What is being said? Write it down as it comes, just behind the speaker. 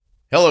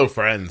Hello,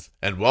 friends,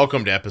 and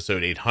welcome to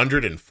episode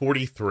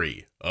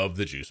 843 of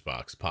the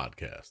Juicebox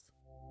Podcast.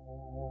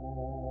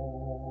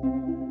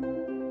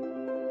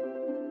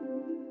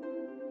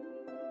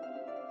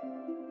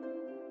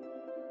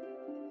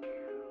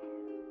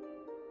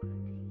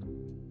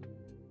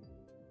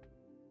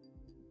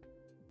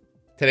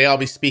 Today I'll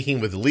be speaking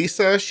with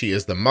Lisa. She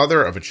is the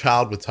mother of a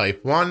child with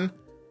type 1.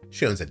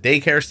 She owns a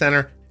daycare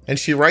center, and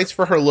she writes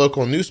for her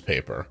local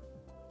newspaper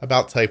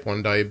about type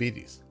 1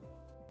 diabetes.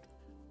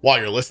 While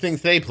you're listening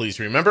today, please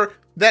remember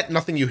that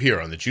nothing you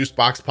hear on the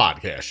Juicebox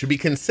Podcast should be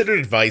considered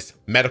advice,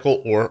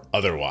 medical or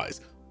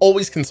otherwise.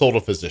 Always consult a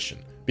physician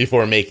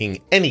before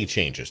making any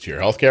changes to your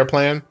healthcare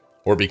plan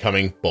or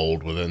becoming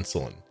bold with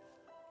insulin.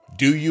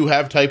 Do you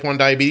have type 1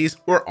 diabetes,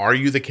 or are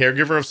you the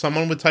caregiver of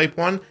someone with type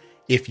 1?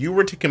 If you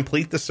were to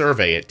complete the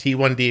survey at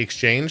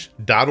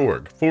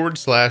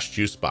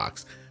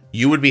t1dexchange.org/juicebox,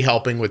 you would be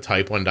helping with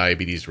type 1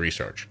 diabetes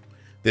research.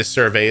 This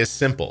survey is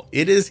simple.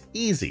 It is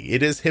easy.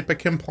 It is HIPAA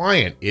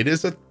compliant. It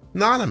is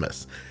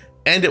anonymous.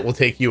 And it will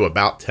take you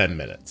about 10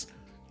 minutes.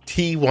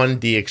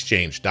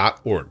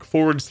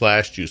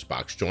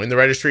 t1dexchange.org/juicebox. Join the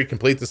registry,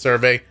 complete the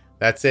survey.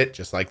 That's it.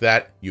 Just like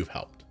that, you've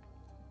helped.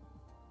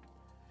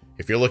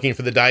 If you're looking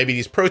for the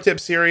Diabetes Pro Tip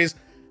series,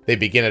 they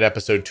begin at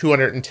episode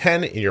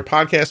 210 in your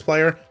podcast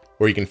player,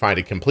 or you can find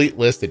a complete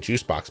list at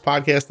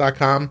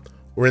juiceboxpodcast.com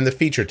or in the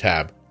feature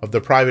tab of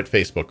the private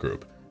Facebook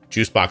group,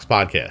 Juicebox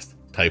Podcast,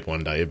 Type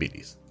 1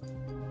 Diabetes.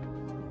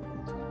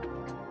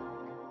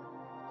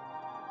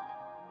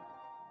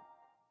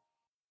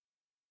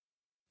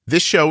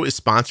 This show is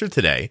sponsored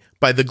today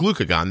by the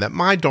glucagon that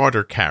my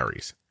daughter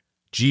carries,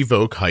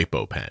 Gvoke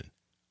HypoPen.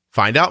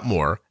 Find out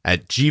more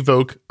at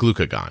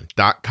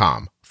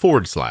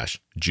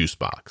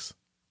gvokeglucagon.com/juicebox.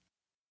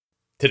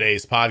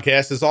 Today's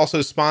podcast is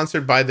also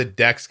sponsored by the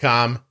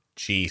Dexcom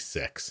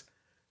G6.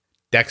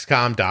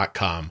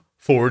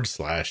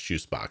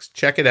 Dexcom.com/juicebox.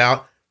 Check it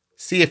out.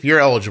 See if you're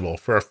eligible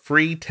for a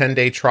free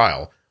 10-day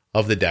trial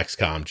of the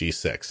Dexcom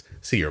G6.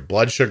 See your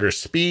blood sugar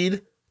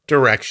speed,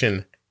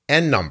 direction,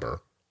 and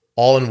number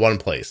all in one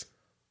place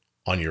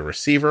on your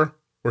receiver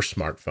or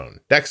smartphone.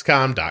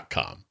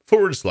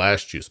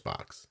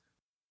 Dexcom.com/juicebox.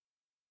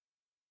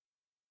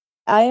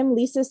 I am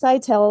Lisa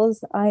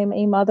Seitels. I am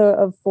a mother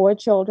of 4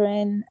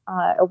 children,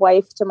 a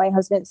wife to my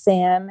husband,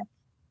 Sam,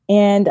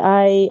 and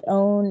I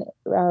own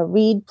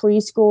Reed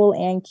Preschool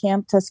and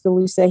Camp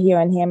Tuscaloosa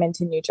here in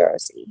Hamilton, New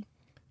Jersey.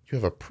 You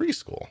have a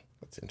preschool.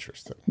 That's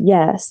interesting.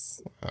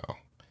 Yes. Wow.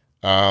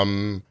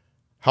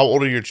 How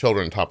old are your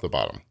children, top to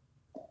bottom?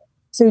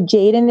 So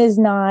Jaden is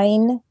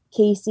 9,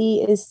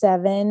 Casey is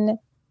 7,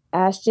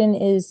 Ashton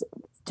is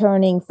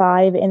turning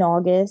 5 in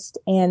August,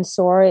 and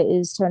Sora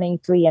is turning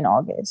 3 in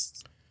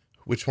August.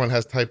 Which one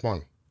has type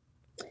 1?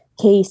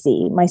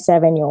 Casey, my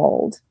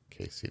 7-year-old.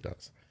 Casey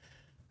does.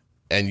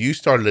 And you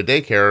started a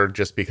daycare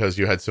just because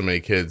you had so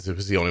many kids. It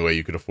was the only way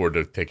you could afford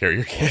to take care of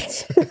your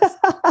kids.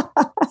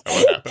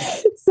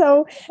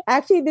 So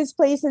actually, this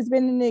place has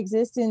been in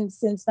existence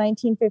since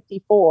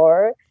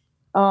 1954.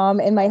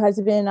 And my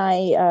husband and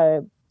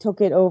I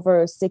took it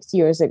over 6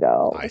 years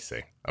ago. I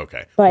see.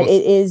 Okay. But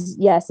it is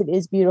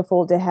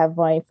beautiful to have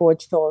my 4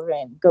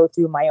 children go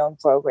through my own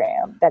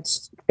program.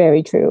 That's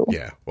very true.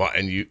 Yeah. Well,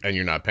 and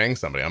you're not paying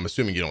somebody. I'm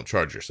assuming you don't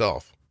charge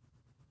yourself.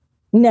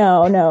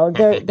 No,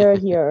 they're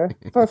here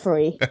for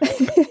free.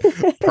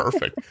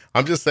 Perfect.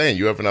 I'm just saying,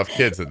 you have enough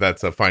kids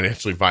that's a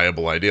financially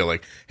viable idea.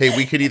 Like, hey,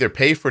 we could either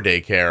pay for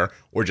daycare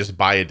or just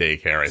buy a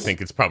daycare. I think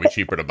it's probably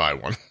cheaper to buy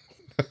one.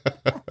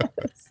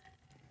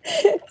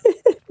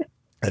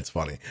 That's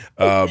funny.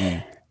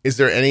 Is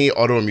there any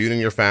autoimmune in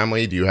your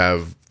family? Do you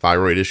have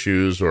thyroid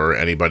issues or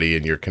anybody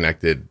in your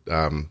connected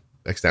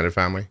extended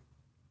family?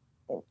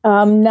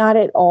 Not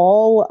at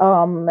all.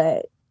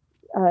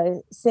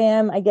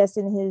 Sam, I guess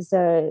in his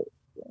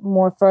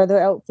more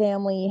further out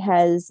family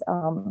has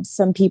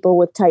some people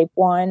with type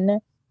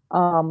 1,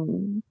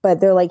 but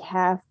they're like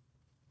half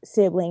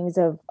siblings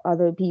of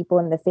other people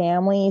in the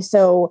family.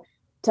 So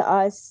to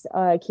us,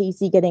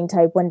 Casey getting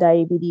type 1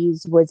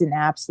 diabetes was an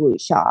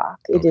absolute shock.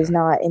 It is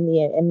not in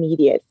the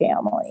immediate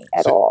family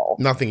at all.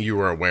 Nothing you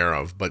were aware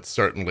of, but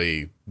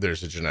certainly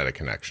there's a genetic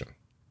connection.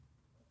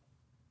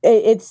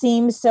 It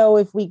seems so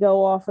if we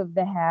go off of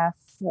the half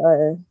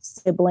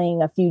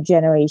sibling a few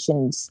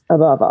generations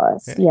above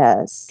us. Yeah,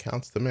 yes.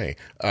 Counts to me.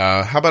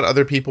 How about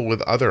other people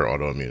with other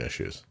autoimmune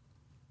issues?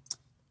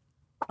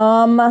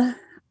 I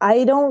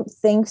don't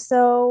think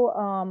so.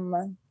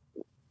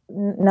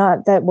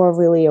 Not that we're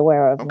really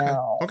aware of,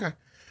 no. Okay.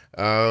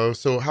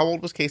 So how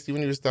old was Casey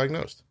when he was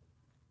diagnosed?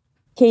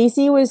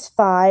 Casey was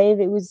 5.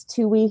 It was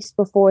 2 weeks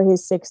before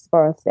his 6th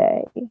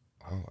birthday.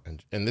 Oh,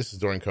 and this is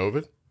during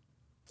COVID?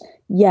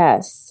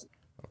 Yes.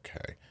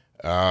 Okay.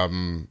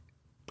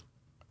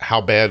 How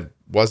bad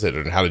was it,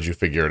 and how did you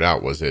figure it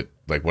out? Was it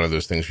like one of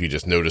those things where you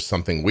just noticed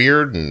something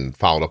weird and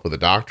followed up with a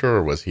doctor,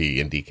 or was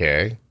he in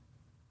DKA?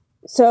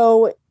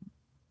 So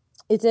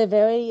it's a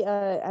very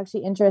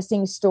actually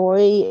interesting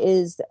story.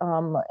 Is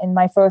in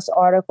my first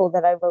article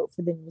that I wrote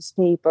for the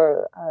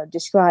newspaper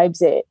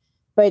describes it.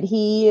 But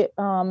he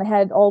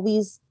had all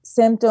these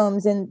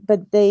symptoms,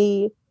 but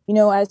they,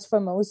 as for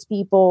most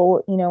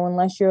people,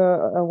 unless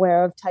you're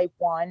aware of type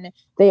 1,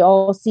 they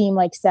all seem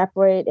like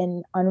separate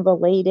and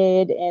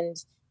unrelated. And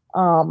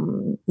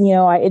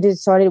it had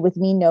started with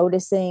me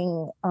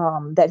noticing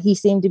that he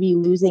seemed to be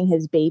losing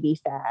his baby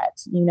fat.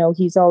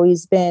 He's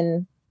always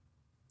been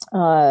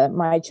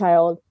my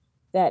child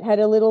that had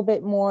a little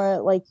bit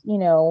more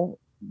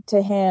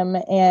to him.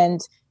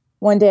 And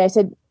one day I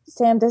said,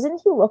 Sam,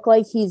 doesn't he look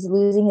like he's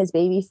losing his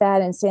baby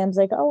fat? And Sam's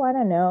like, oh, I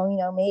don't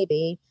know,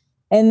 maybe.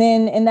 And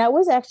that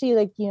was actually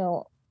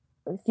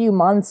a few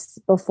months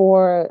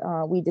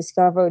before we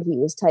discovered he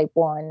was type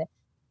 1.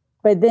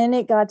 But then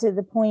it got to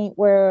the point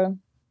where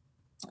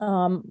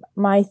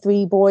my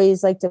 3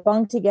 boys like to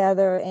bunk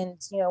together, and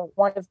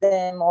one of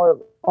them or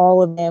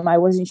all of them, I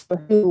wasn't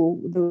sure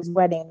who, was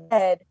wetting the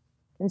bed.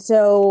 And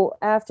so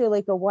after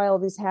a while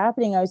of this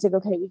happening, I was like,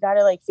 okay, we got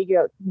to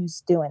figure out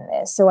who's doing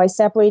this. So I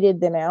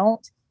separated them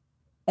out,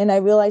 and I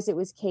realized it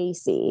was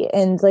Casey.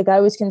 And I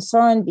was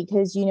concerned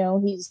because,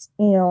 he's,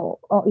 he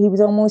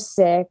was almost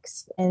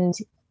 6, and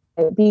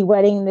be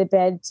wetting the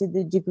bed to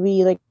the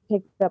degree,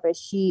 picked up a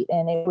sheet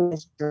and it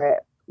was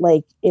drip.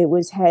 It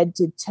was head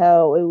to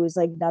toe. It was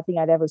nothing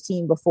I'd ever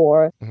seen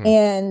before. Mm-hmm.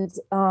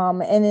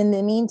 And in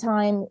the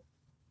meantime,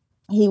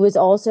 he was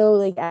also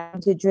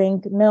having to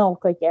drink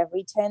milk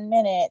every 10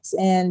 minutes.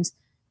 And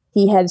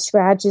he had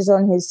scratches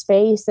on his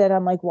face that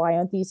I'm like, why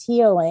aren't these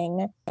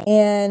healing?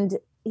 And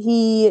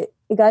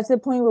it got to the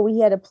point where we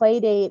had a play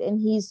date, and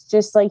he's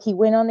just he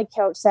went on the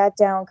couch, sat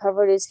down,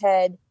 covered his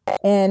head.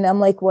 And I'm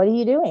like, what are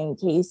you doing,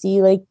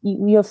 Casey?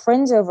 You have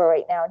friends over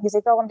right now. And he's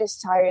like, oh, I'm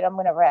just tired. I'm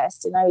going to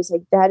rest. And I was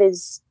like, that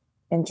is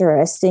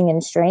interesting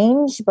and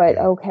strange, but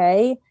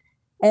okay.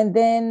 And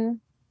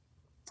then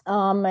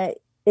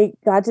it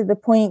got to the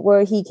point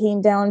where he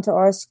came down to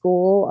our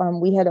school.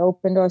 We had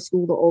opened our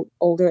school to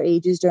older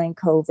ages during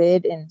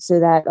COVID. And so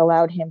that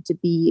allowed him to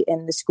be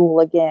in the school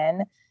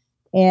again.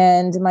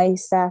 And my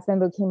staff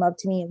member came up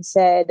to me and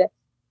said,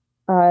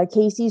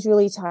 Casey's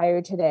really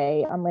tired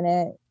today. I'm going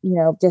to,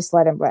 just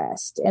let him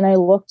rest. And I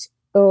looked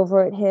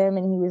over at him,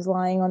 and he was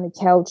lying on the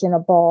couch in a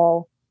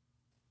ball.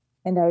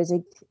 And I was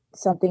like,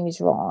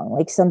 something's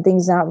wrong.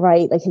 Something's not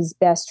right. His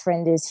best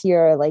friend is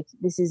here.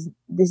 This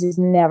is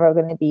never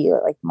going to be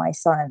my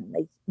son,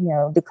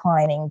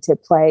 declining to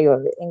play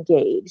or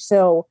engage.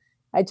 So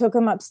I took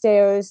him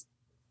upstairs,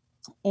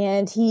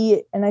 and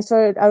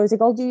I was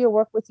like, I'll do your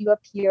work with you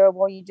up here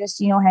while you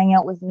just, hang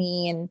out with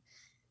me.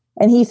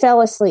 And he fell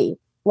asleep.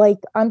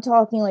 I'm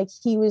talking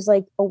he was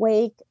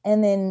awake,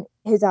 and then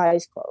his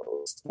eyes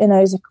closed. And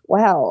I was like,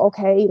 wow,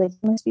 okay. He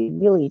must be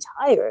really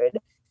tired.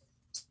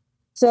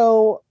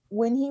 So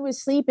when he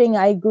was sleeping,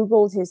 I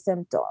Googled his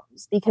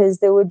symptoms because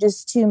there were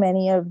just too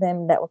many of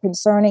them that were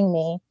concerning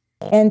me.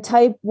 And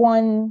type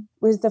 1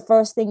 was the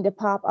first thing to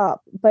pop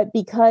up. But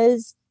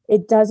because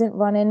it doesn't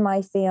run in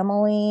my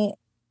family,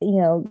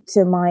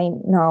 to my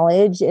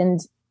knowledge,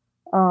 and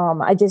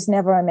I just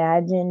never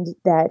imagined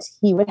that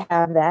he would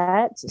have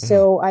that. Mm-hmm.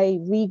 So I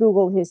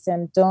re-Googled his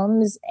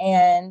symptoms,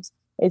 and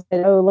it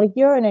said,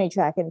 urinary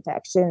tract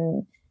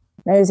infection.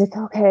 And I was like,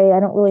 okay, I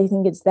don't really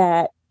think it's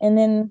that. And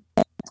then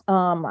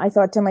I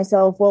thought to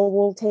myself, well,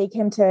 we'll take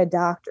him to a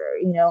doctor,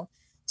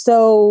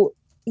 So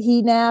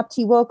he napped.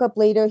 He woke up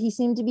later. He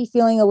seemed to be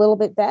feeling a little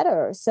bit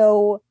better.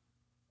 So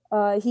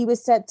he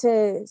was set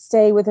to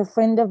stay with a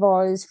friend of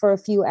ours for a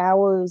few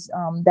hours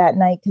that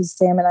night because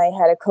Sam and I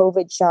had a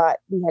COVID shot.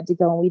 We had to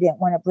go, and we didn't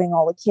want to bring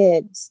all the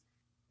kids.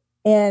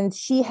 And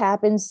she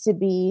happens to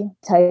be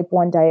type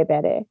 1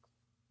 diabetic.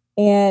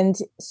 And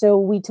so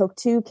we took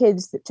 2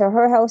 kids to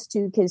her house,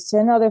 2 kids to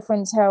another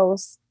friend's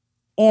house.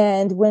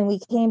 And when we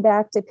came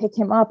back to pick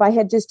him up, I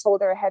had just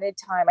told her ahead of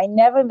time. I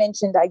never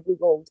mentioned I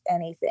Googled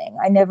anything.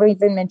 I never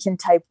even mentioned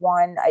type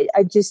 1.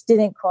 I just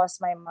didn't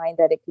cross my mind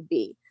that it could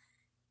be.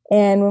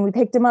 And when we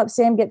picked him up,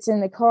 Sam gets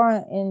in the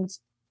car, and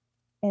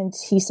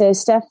he says,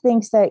 Steph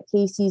thinks that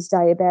Casey's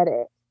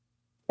diabetic.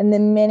 And the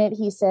minute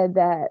he said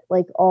that,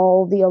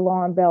 all the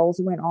alarm bells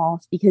went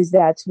off because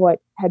that's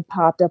what had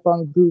popped up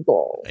on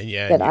Google.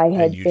 Yeah,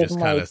 and you just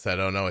kind of said,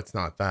 oh, no, it's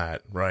not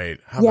that. Right.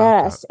 How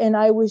yes. And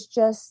I was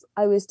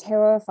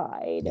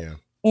terrified. Yeah.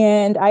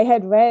 And I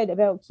had read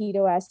about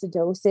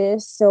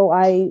ketoacidosis, so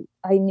I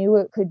knew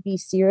it could be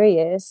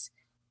serious.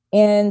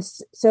 And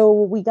so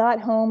we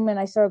got home, and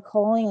I started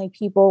calling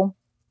people,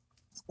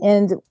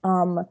 and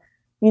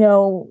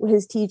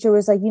his teacher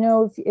was like,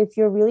 if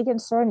you're really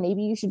concerned,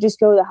 maybe you should just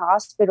go to the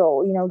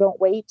hospital.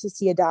 Don't wait to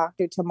see a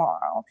doctor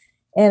tomorrow.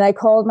 And I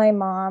called my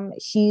mom.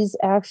 She's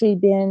actually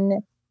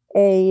been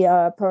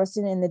a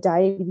person in the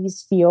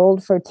diabetes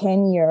field for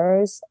 10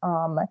 years.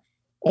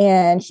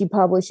 And she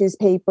publishes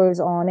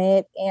papers on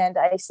it. And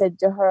I said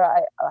to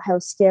her how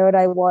scared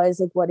I was.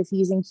 What if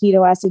he's in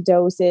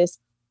ketoacidosis?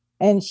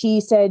 And she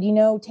said,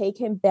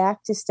 take him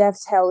back to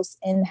Steph's house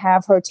and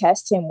have her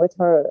test him with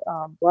her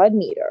blood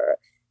meter.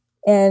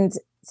 And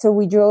so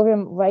we drove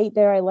him right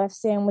there. I left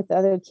Sam with the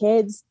other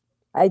kids.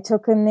 I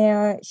took him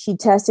there. She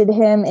tested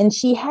him, and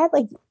she had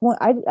I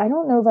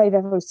don't know if I've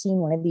ever seen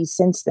one of these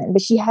since then,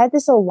 but she had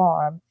this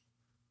alarm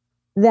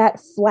that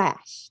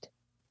flashed,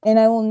 and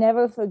I will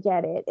never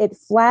forget it. It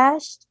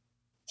flashed.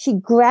 She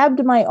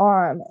grabbed my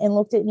arm and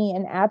looked at me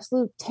in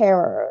absolute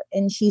terror,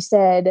 and she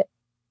said,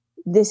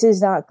 "This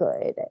is not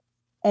good."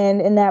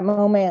 And in that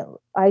moment,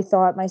 I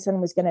thought my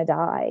son was going to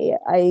die.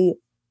 I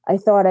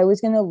thought I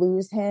was going to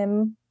lose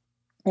him,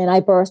 and I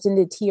burst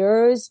into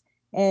tears.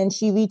 And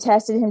she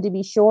retested him to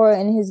be sure,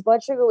 and his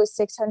blood sugar was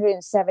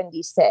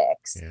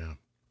 676. Yeah.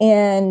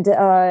 And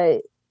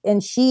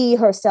she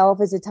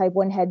herself, as a type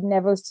 1, had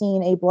never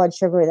seen a blood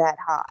sugar that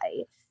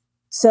high.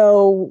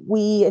 So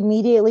we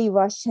immediately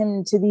rushed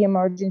him to the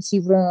emergency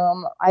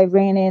room. I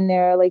ran in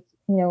there like,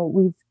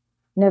 we've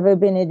never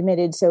been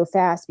admitted so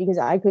fast, because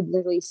I could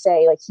literally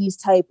say, like, he's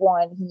type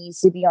 1, he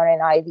needs to be on an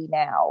IV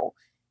now.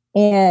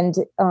 And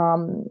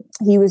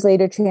he was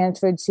later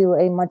transferred to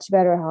a much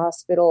better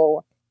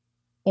hospital.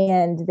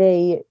 And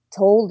they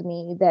told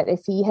me that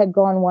if he had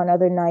gone one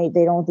other night,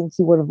 they don't think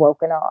he would have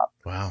woken up.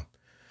 Wow.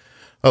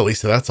 Oh,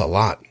 Lisa, that's a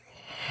lot.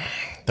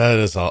 That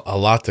is a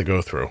lot to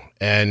go through.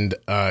 And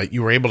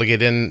you were able to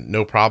get in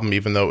no problem,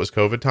 even though it was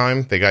COVID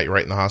time? They got you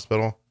right in the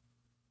hospital?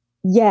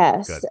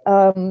 Yes.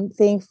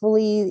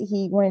 Thankfully,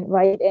 he went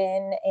right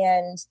in.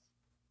 And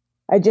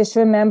I just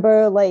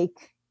remember,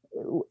 like,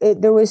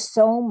 there was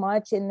so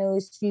much in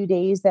those few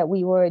days that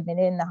we were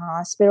admitted in the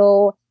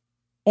hospital.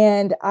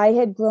 And I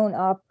had grown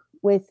up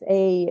with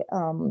a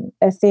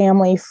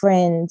family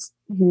friend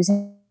who's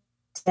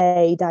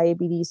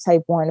diabetes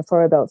type 1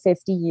 for about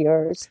 50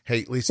 years.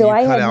 Hey, Lisa, so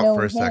you cut out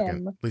for a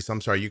second. Lisa,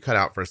 I'm sorry, you cut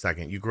out for a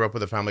second. You grew up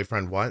with a family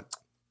friend, what?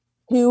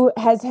 Who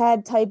has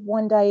had type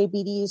 1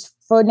 diabetes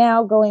for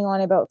now going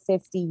on about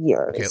 50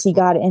 years. Okay. He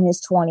got it in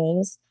his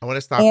 20s. I want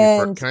to stop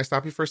you. Can I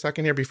stop you for a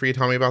second here before you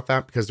tell me about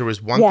that? Because there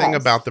was one thing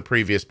about the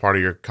previous part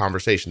of your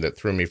conversation that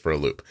threw me for a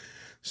loop.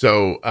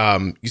 So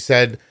you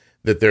said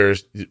that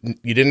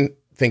you didn't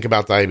think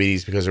about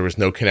diabetes because there was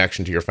no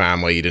connection to your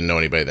family. You didn't know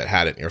anybody that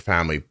had it in your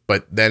family.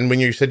 But then when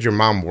you said your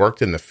mom worked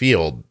in the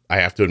field, I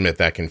have to admit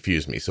that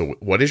confused me. So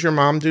what does your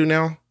mom do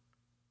now?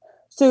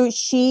 So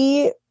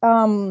she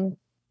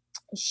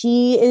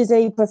is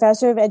a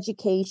professor of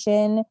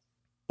education,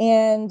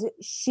 and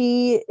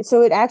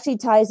so it actually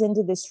ties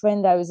into this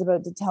friend I was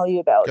about to tell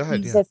you about. Go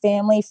ahead, He's a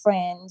family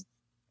friend.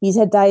 He's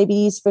had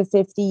diabetes for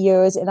 50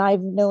 years, and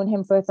I've known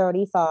him for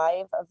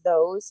 35 of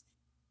those.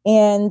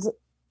 And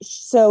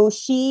so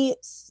she,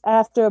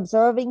 after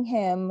observing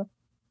him,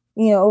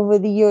 over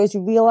the years,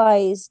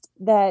 realized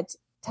that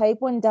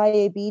type 1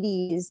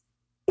 diabetes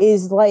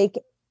is like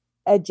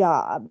a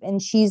job.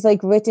 And she's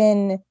like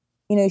written,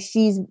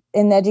 she's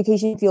in the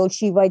education field.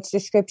 She writes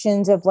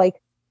descriptions of like,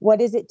 what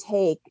does it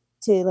take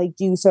to like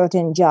do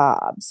certain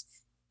jobs?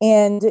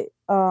 And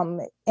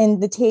in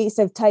the case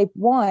of type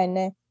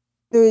 1,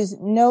 there's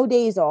no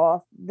days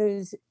off.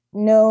 There's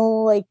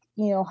no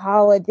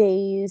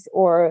holidays,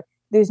 or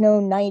there's no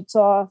nights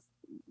off.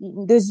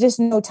 There's just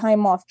no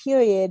time off,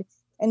 period.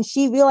 And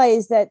she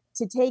realized that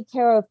to take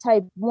care of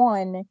type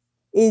 1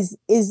 is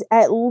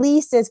at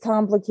least as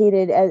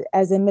complicated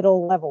as a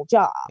middle level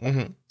job.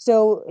 Mm-hmm.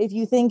 So if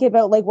you think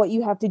about like what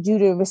you have to do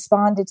to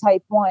respond to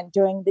type 1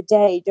 during the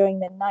day, during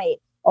the night,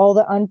 all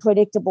the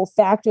unpredictable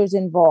factors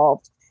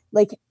involved,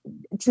 like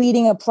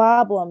treating a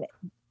problem,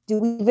 do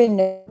we even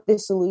know what the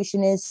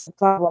solution is to the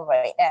problem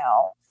right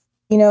now?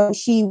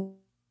 She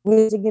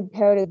was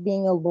compared to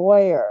being a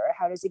lawyer.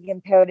 How does it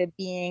compare to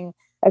being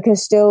a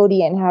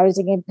custodian? How does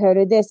it compare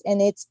to this?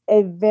 And it's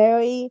a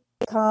very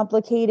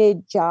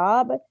complicated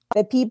job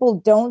that people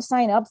don't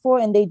sign up for,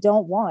 and they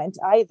don't want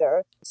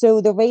either.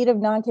 So the rate of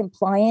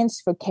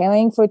non-compliance for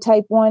caring for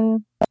type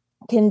 1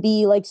 can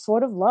be like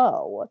sort of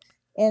low.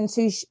 And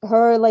so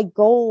her like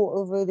goal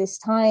over this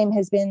time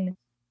has been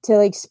to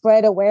like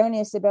spread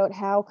awareness about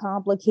how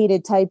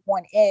complicated type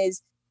 1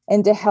 is,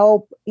 and to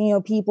help,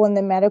 people in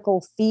the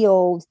medical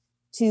field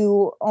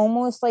to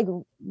almost like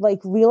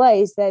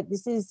realize that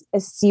this is a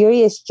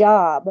serious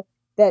job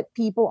that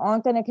people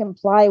aren't going to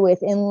comply with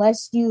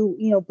unless you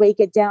break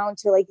it down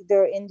to like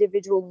their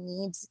individual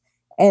needs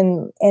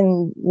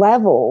and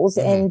levels.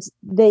 Mm-hmm. And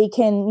they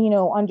can,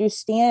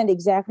 understand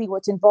exactly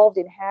what's involved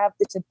and have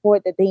the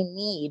support that they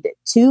need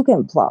to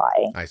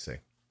comply. I see.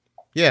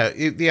 Yeah.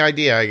 The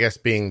idea, I guess,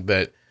 being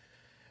that,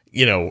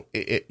 you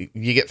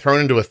get thrown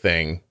into a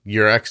thing,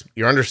 your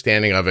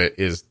understanding of it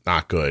is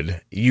not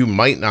good. You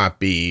might not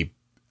be,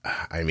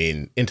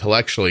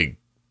 intellectually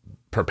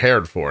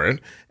prepared for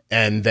it.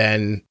 And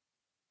then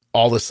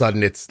all of a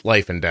sudden it's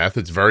life and death.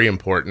 It's very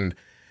important.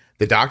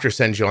 The doctor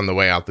sends you on the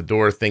way out the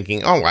door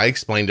thinking, oh, I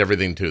explained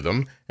everything to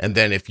them. And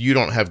then if you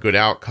don't have good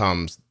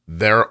outcomes,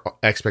 their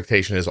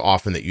expectation is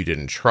often that you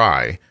didn't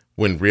try,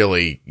 when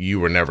really you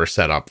were never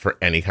set up for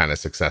any kind of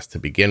success to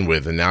begin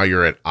with. And now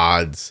you're at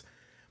odds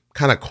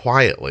kind of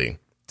quietly.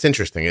 It's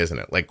interesting, isn't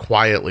it? Like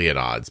quietly at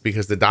odds,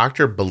 because the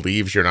doctor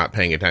believes you're not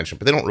paying attention,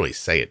 but they don't really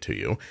say it to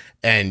you.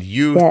 And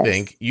you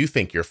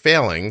think you're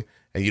failing,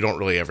 and you don't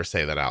really ever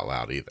say that out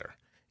loud either.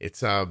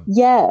 It's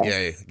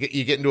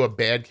you get into a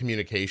bad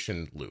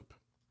communication loop.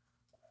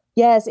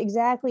 Yes,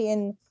 exactly.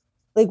 And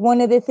like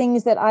one of the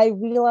things that I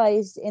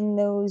realized in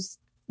those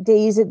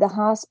days at the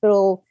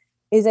hospital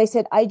is I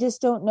said, I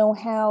just don't know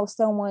how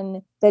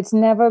someone that's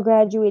never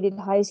graduated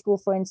high school,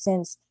 for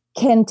instance,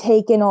 can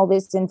take in all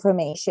this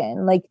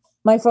information. Like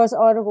my first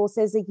article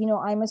says, like,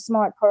 I'm a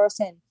smart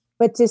person,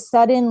 but to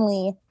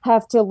suddenly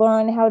have to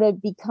learn how to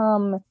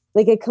become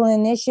like a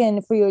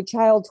clinician for your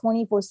child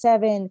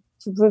 24/7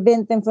 to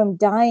prevent them from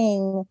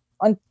dying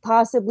on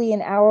possibly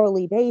an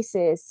hourly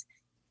basis,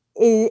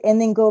 and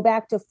then go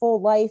back to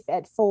full life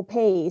at full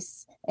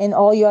pace and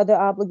all your other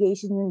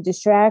obligations and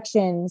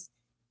distractions.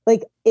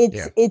 Like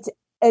it's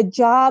a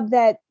job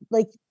that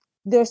like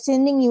they're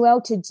sending you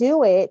out to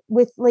do it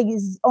with like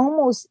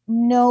almost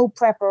no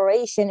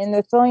preparation, and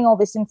they're throwing all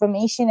this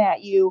information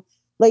at you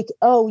like,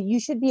 oh, you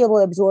should be able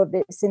to absorb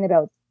this in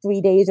about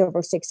 3 days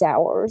over 6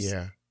 hours.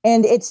 Yeah.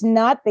 And it's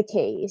not the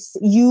case.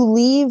 You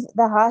leave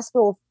the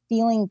hospital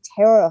feeling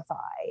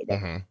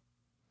terrified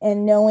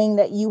and knowing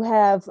that you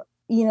have,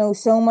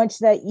 so much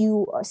that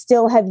you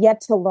still have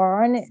yet to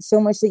learn, so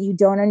much that you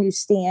don't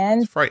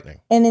understand. It's frightening.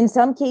 And in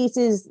some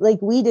cases, like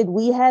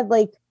we had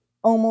like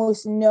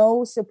almost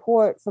no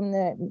support from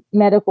the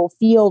medical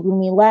field when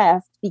we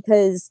left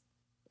because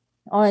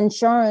our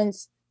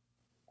insurance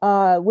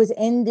was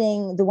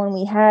ending. The one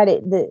we had,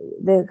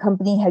 the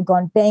company had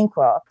gone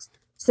bankrupt.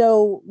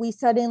 So we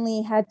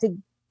suddenly had to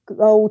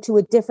go to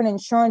a different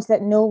insurance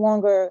that no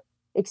longer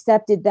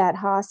accepted that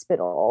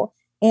hospital.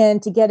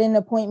 And to get an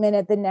appointment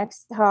at the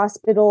next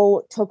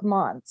hospital took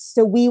months.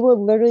 So we were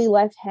literally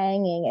left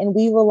hanging, and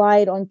we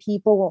relied on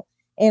people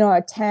in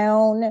our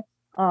town,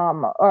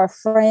 our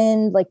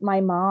friend, like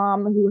my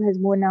mom, who has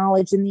more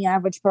knowledge than the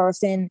average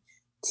person,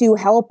 to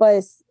help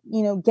us,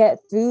 get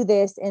through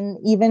this and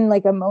even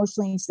like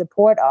emotionally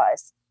support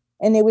us.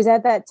 And it was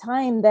at that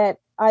time that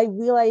I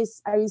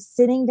realized I was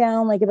sitting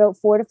down like about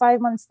 4 to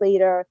 5 months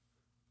later,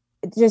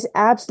 just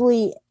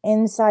absolutely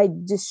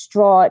inside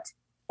distraught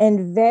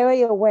and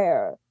very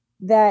aware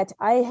that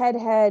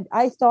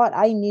I thought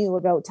I knew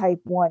about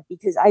type 1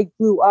 because I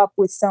grew up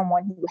with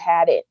someone who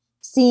had it,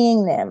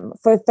 seeing them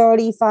for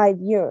 35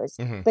 years.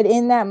 But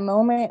in that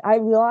moment, I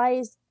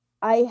realized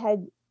I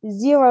had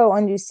zero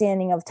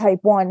understanding of type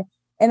 1.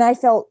 And I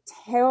felt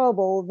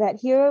terrible that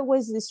here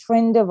was this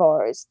friend of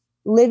ours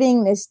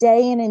living this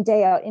day in and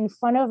day out in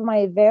front of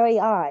my very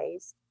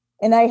eyes.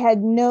 And I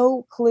had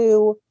no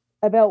clue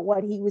about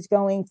what he was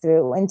going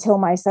through until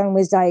my son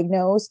was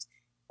diagnosed.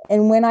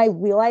 And when I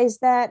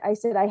realized that, I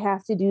said, I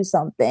have to do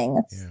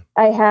something. Yeah.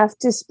 I have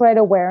to spread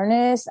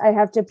awareness. I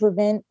have to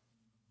prevent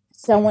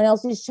someone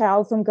else's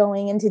child from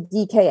going into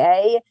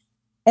DKA.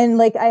 And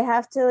like, I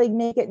have to like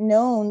make it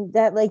known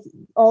that like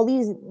all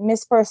these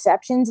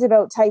misperceptions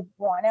about type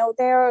 1 out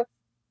there,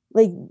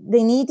 like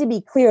they need to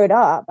be cleared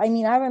up. I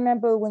mean, I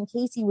remember when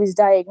Casey was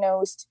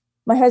diagnosed,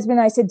 my husband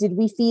and I said, did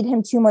we feed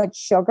him too much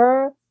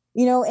sugar?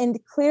 And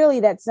clearly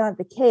that's not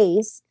the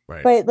case.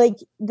 Right. But like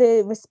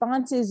the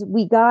responses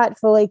we got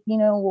for like,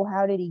 well,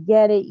 how did he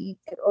get it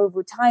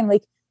over time?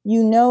 Like,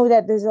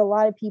 that there's a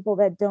lot of people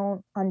that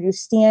don't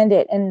understand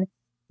it. And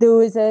there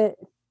was a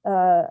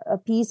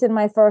piece in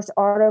my first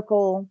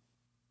article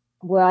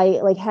where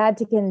I like had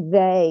to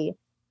convey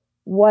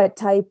what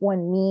type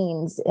 1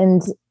 means.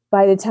 And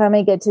by the time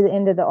I get to the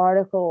end of the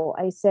article,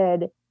 I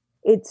said,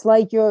 it's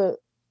like you're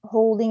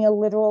holding a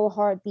literal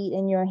heartbeat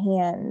in your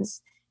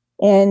hands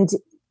and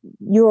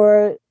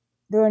you're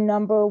their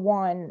number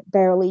one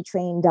barely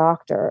trained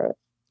doctor.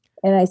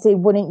 And I say,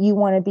 wouldn't you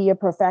want to be a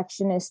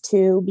perfectionist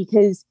too?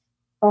 Because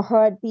a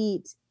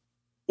heartbeat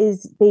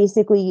is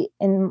basically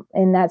in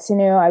that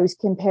scenario, I was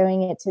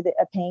comparing it to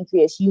a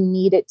pancreas. You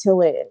need it to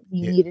live.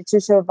 You need it to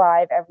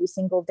survive every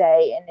single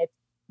day. And if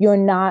you're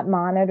not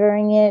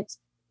monitoring it,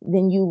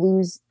 then you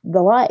lose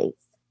the life.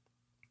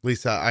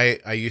 Lisa,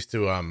 I used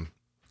to,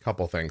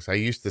 couple things. I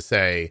used to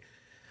say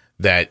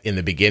that in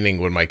the beginning,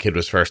 when my kid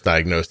was first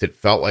diagnosed, it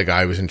felt like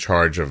I was in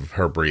charge of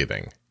her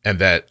breathing and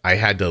that I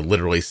had to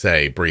literally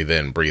say, breathe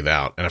in, breathe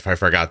out. And if I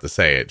forgot to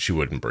say it, she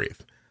wouldn't breathe.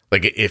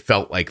 Like it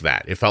felt like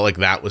that. It felt like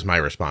that was my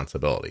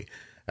responsibility.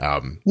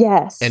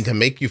 Yes. And to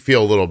make you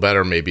feel a little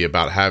better, maybe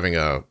about having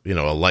a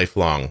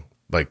lifelong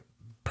like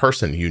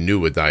person you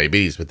knew with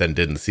diabetes, but then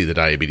didn't see the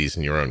diabetes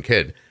in your own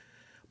kid.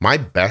 My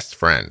best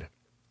friend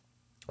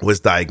was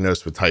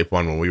diagnosed with type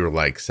 1 when we were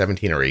like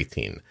 17 or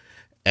 18.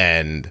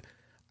 And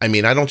I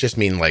mean, I don't just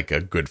mean like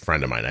a good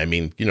friend of mine. I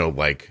mean,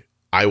 like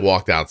I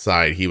walked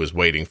outside, he was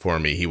waiting for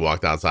me. He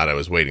walked outside, I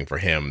was waiting for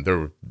him. There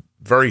were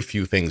very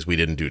few things we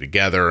didn't do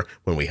together.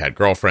 When we had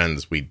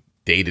girlfriends, we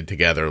dated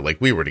together. Like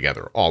we were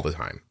together all the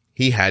time.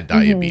 He had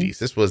diabetes.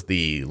 This was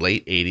the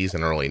late 80s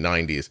and early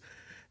 90s.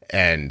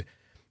 And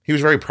he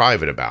was very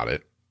private about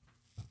it.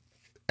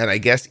 And I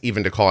guess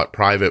even to call it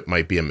private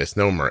might be a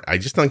misnomer. I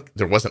just think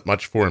there wasn't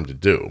much for him to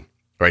do.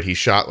 Right, he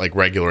shot like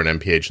regular and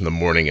MPH in the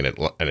morning and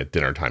at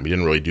dinner time. He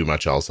didn't really do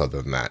much else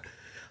other than that.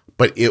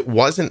 But it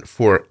wasn't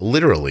for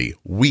literally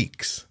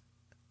weeks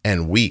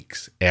and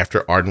weeks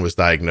after Arden was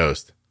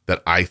diagnosed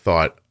that I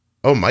thought,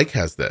 oh, Mike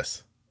has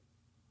this.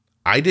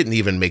 I didn't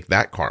even make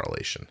that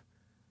correlation.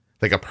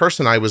 Like a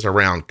person I was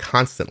around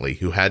constantly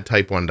who had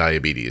type 1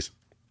 diabetes.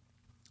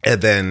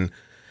 And then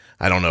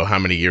I don't know how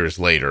many years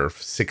later,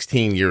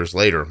 16 years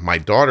later, my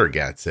daughter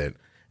gets it,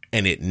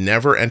 and it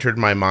never entered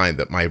my mind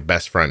that my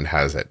best friend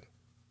has it.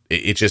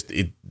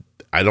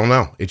 I don't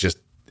know.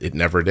 It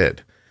never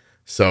did.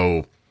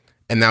 So,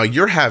 and now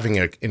you're having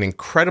an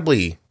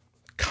incredibly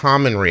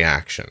common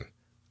reaction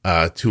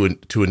to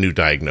a new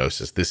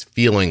diagnosis, this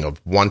feeling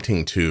of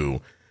wanting to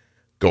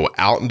go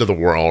out into the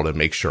world and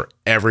make sure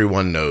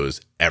everyone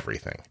knows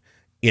everything,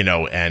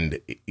 and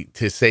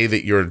to say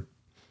that you're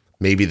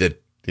maybe the,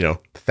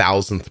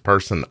 1,000th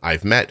person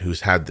I've met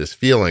who's had this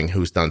feeling,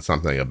 who's done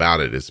something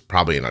about it, is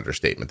probably an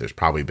understatement. There's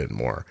probably been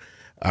more.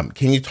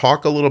 Can you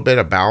talk a little bit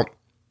about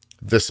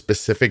the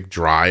specific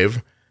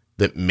drive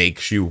that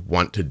makes you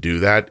want to do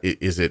that?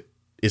 Is it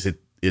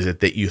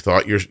that you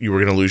thought you were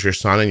going to lose your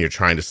son and you're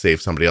trying to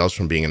save somebody else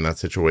from being in that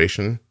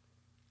situation?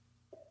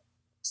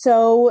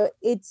 So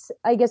it's,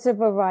 I guess, a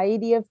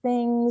variety of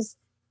things.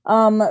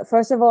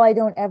 First of all, I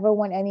don't ever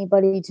want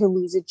anybody to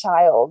lose a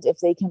child if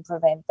they can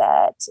prevent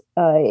that.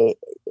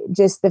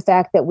 Just the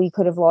fact that we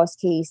could have lost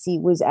Casey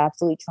was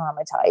absolutely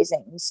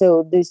traumatizing.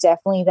 So there's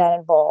definitely that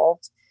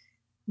involved.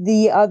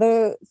 The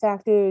other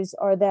factors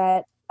are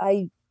that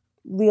I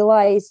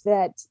realized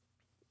that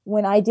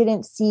when I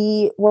didn't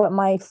see what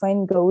my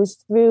friend goes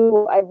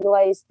through, I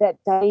realized that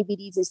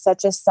diabetes is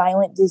such a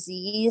silent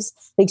disease.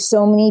 Like,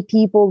 so many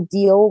people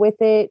deal with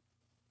it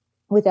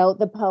without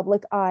the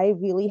public eye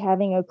really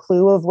having a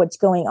clue of what's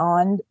going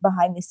on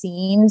behind the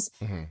scenes.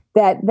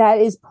 Mm-hmm. That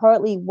is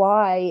partly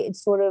why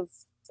it's sort of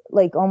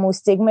like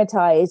almost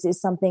stigmatized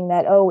as something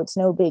that, oh, it's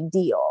no big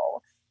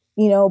deal,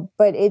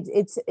 but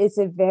it's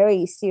a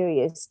very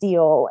serious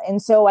deal.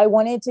 And so I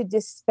wanted to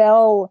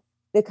dispel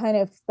the kind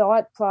of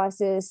thought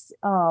process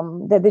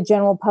that the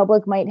general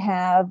public might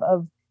have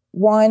of,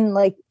 one,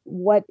 like,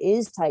 what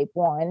is type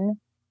 1?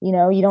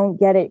 You don't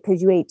get it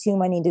because you ate too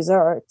many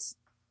desserts.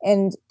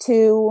 And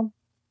two,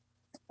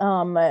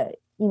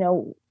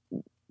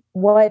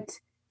 what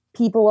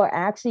people are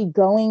actually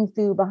going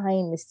through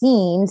behind the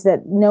scenes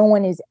that no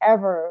one is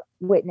ever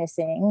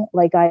witnessing.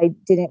 Like, I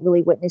didn't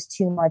really witness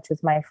too much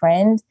with my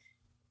friend.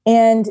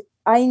 And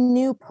I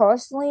knew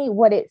personally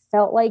what it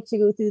felt like to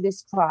go through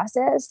this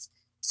process.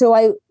 So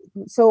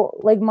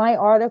like, my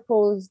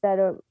articles that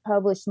are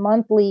published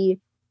monthly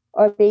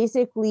are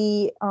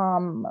basically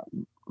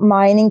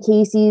mine and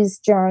Casey's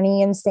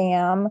journey and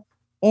Sam.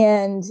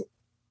 And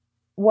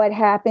what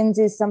happens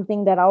is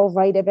something that I'll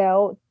write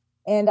about.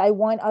 And I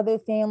want other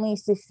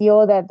families to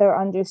feel that they're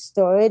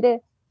understood,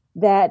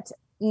 that,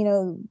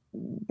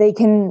 they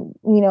can,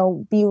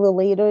 be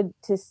related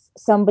to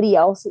somebody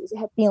else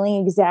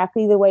feeling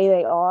exactly the way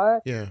they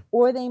are. Yeah.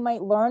 Or they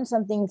might learn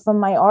something from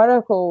my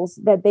articles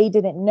that they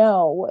didn't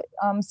know.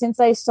 Since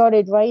I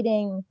started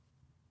writing,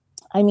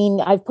 I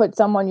mean, I've put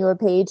some on your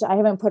page. I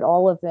haven't put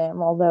all of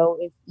them, although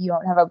if you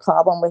don't have a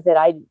problem with it,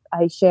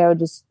 I share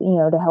just,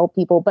 to help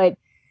people. But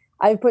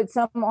I've put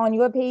some on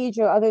your page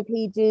or other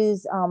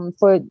pages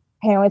for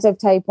parents of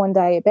type 1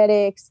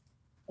 diabetics.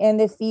 And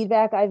the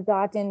feedback I've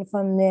gotten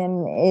from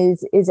them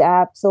is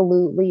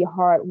absolutely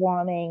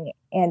heartwarming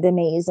and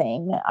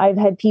amazing. I've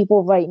had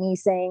people write me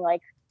saying,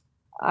 like,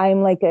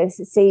 I'm like a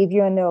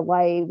savior in their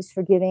lives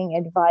for giving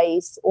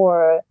advice,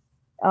 or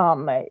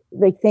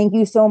like, thank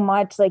you so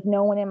much. Like,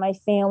 no one in my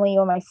family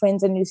or my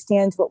friends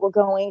understands what we're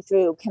going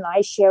through. Can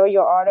I share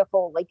your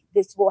article? Like,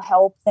 this will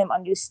help them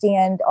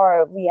understand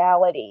our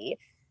reality.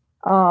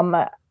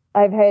 I've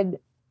had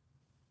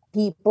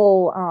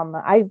people,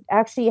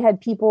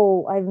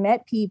 I've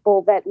met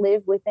people that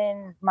live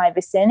within my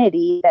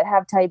vicinity that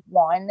have type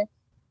 1.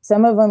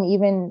 Some of them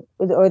even,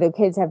 or their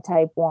kids have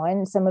type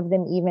 1, some of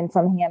them even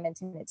from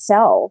Hamilton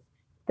itself,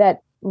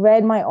 that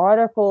read my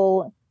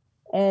article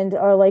and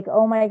are like,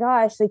 oh my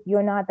gosh, like,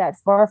 you're not that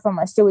far from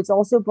us. So it's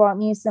also brought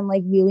me some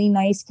like really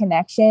nice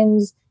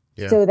connections,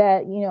 so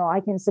that, I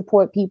can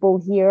support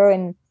people here.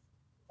 And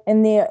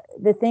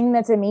the thing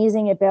that's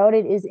amazing about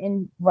it is,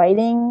 in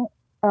writing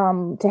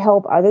to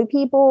help other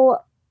people,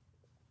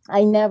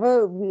 I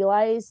never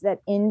realized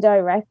that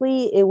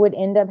indirectly it would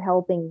end up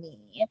helping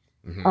me.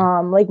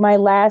 Mm-hmm. Like, my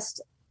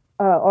last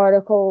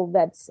article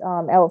that's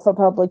out for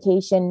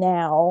publication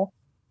now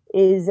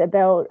is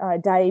about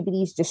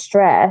diabetes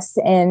distress.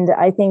 And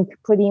I think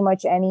pretty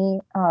much any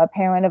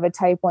parent of a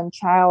type 1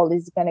 child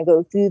is going to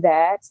go through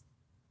that.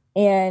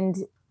 And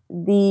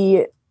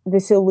the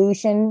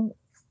solution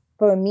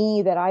for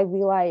me that I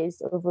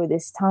realized over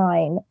this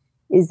time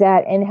is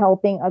that in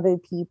helping other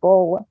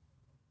people,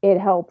 it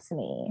helps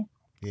me.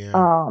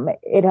 Yeah.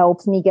 It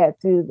helps me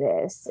get through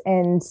this.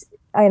 And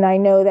I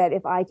know that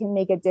if I can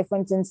make a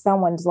difference in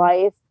someone's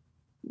life,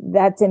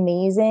 that's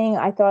amazing.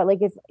 I thought, like,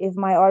 if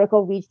my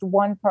article reached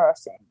one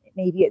person,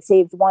 maybe it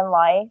saved one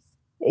life,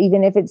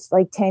 even if it's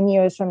like 10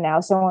 years from now,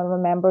 someone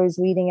remembers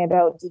reading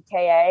about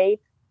DKA,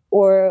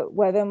 or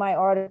whether my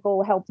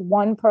article helped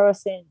one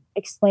person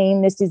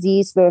explain this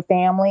disease to their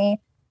family.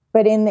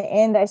 But in the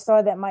end, I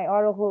saw that my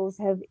articles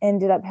have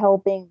ended up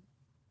helping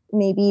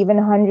maybe even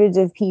hundreds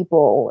of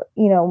people,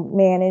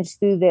 manage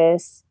through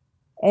this.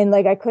 And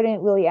like, I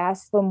couldn't really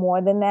ask for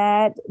more than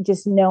that,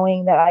 just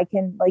knowing that I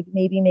can like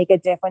maybe make a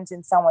difference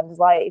in someone's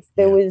life.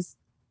 There Yeah. was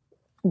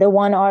the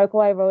one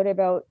article I wrote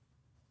about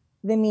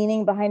the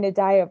meaning behind a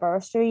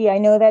diversity. I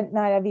know that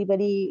not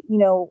everybody,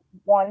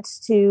 wants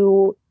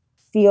to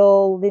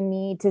feel the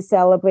need to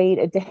celebrate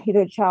a day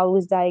their child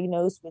was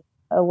diagnosed with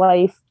a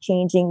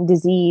life-changing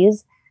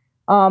disease.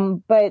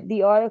 But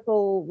the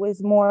article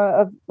was more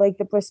of like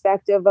the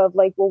perspective of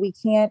like, well, we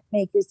can't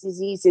make this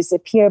disease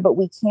disappear, but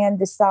we can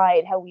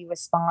decide how we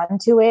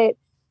respond to it.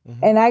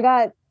 Mm-hmm. And I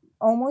got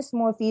almost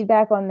more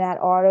feedback on that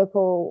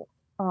article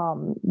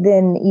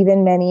than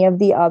even many of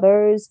the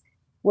others,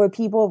 where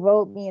people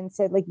wrote me and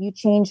said, like, you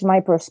changed my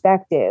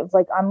perspective.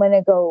 Like, I'm going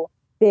to go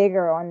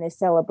bigger on this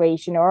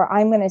celebration, or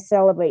I'm going to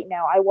celebrate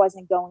now. I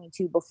wasn't going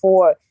to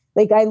before.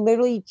 Like, I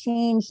literally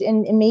changed,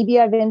 and maybe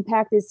I've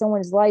impacted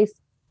someone's life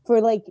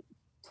for like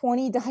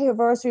 20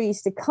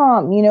 anniversaries to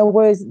come,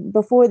 whereas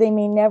before they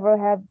may never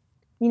have,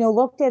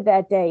 looked at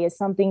that day as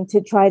something to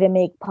try to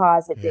make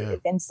positive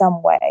in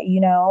some way,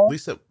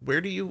 Lisa,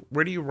 where do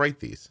you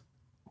write these?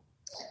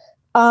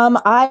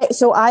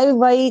 I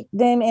write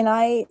them, and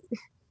I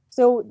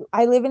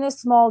live in a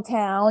small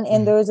town,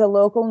 and there's a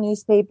local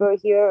newspaper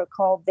here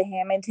called the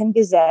Hamilton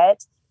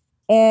Gazette.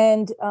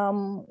 And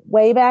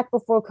way back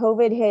before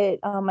COVID hit,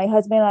 my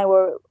husband and I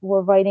were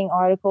writing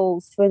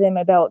articles for them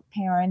about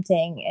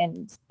parenting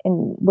and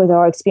with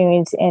our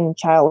experience in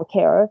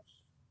childcare.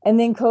 And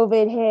then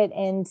COVID hit,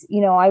 and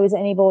I was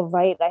unable to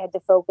write. I had to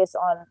focus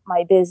on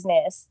my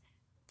business.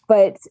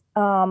 But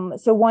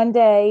so one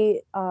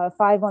day,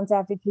 5 months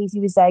after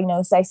Casey was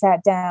diagnosed, I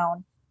sat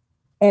down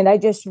and I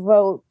just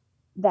wrote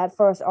that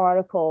first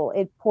article.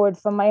 It poured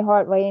from my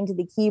heart right into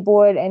the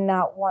keyboard, and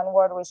not one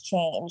word was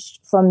changed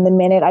from the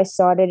minute I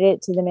started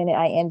it to the minute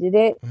I ended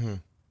it. Mm-hmm.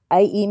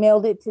 I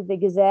emailed it to the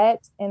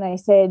Gazette and I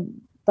said,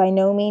 by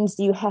no means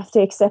do you have to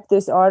accept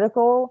this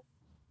article,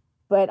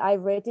 but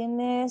I've written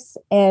this,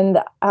 and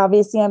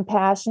obviously I'm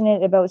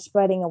passionate about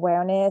spreading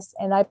awareness,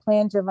 and I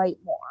plan to write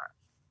more.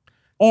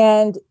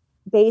 And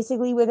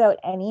basically, without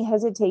any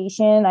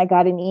hesitation, I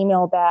got an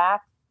email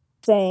back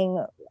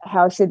saying,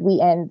 how should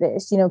we end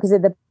this? Because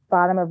at the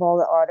bottom of all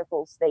the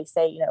articles, they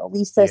say,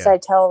 Lisa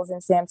Seitels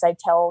and Sam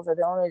Seitels are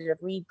the owners of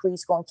Reed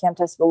Preschool in Camp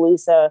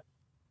Tuscaloosa,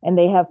 and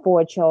they have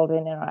 4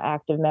 children and are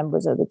active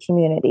members of the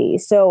community.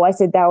 So I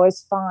said that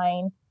was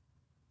fine.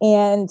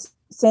 And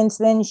since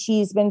then,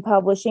 she's been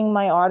publishing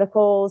my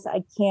articles.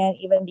 I can't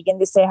even begin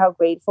to say how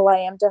grateful I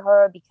am to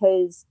her,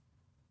 because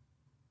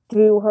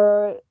through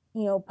her,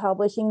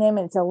 publishing them,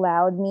 it's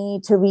allowed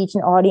me to reach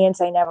an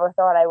audience I never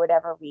thought I would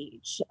ever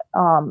reach.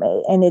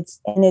 And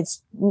it's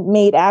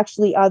made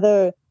actually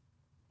other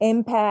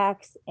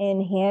impacts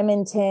in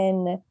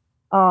Hamilton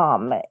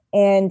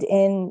and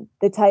in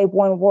the type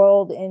 1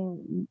 world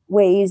in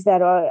ways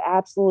that are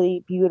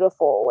absolutely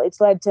beautiful.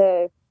 It's led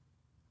to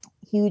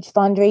huge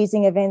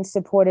fundraising events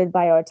supported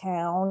by our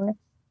town.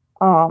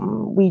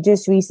 We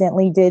just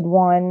recently did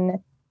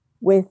one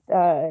with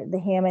the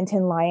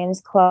Hamilton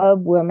Lions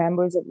Club. We're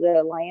members of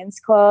the Lions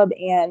Club,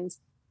 and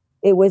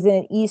it was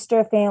an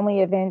Easter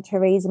family event to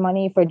raise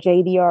money for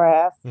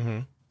JDRF. Mm-hmm.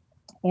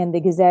 And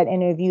the Gazette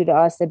interviewed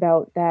us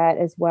about that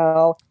as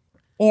well.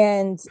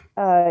 And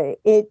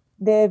the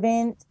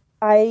event,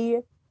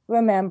 I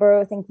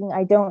remember thinking,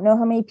 I don't know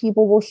how many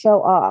people will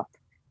show up.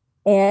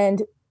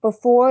 And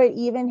before it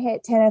even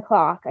hit 10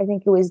 o'clock, I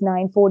think it was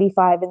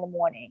 9:45 in the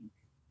morning,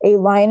 a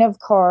line of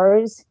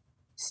cars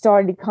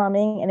started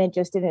coming, and it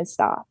just didn't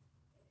stop.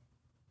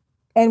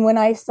 And when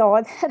I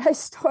saw that, I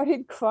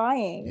started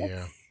crying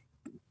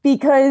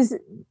because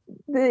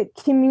the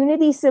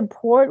community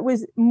support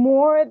was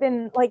more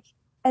than like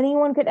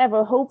anyone could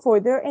ever hope for.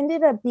 There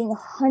ended up being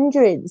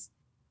hundreds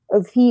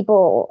of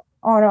people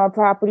on our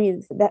property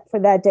for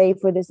that day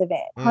for this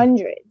event.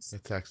 Hundreds.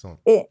 That's excellent.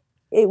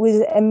 It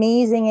was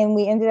amazing, and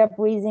we ended up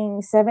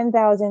raising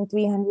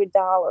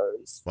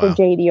 $7,300 for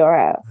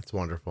JDRF. That's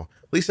wonderful.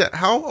 Lisa,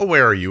 how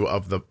aware are you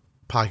of the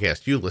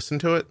podcast? You listen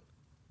to it?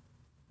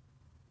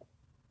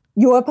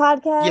 Your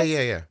podcast?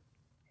 Yeah.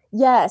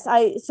 Yes,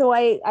 I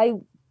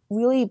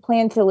really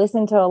plan to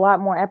listen to a lot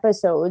more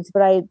episodes,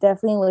 but I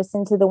definitely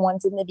listen to the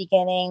ones in the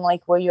beginning,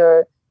 like where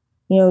you're,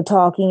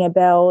 talking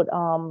about,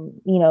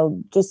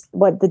 just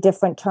what the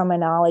different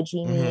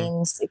terminology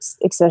means,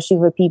 especially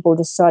for people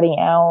just starting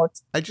out.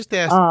 I just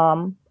asked.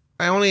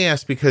 I only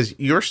asked because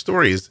your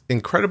story is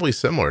incredibly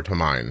similar to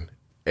mine,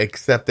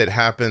 except it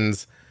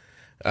happens,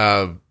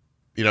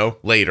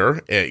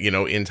 later,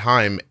 in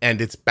time,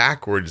 and it's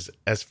backwards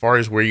as far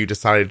as where you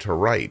decided to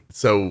write.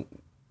 So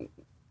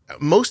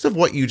most of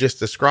what you just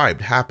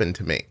described happened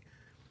to me.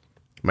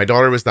 My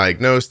daughter was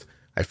diagnosed.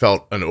 I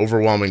felt an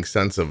overwhelming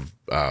sense of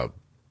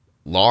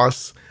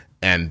loss,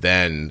 and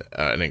then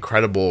an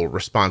incredible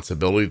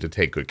responsibility to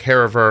take good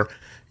care of her.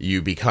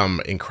 You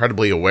become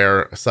incredibly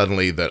aware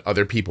suddenly that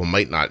other people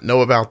might not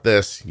know about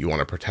this. You want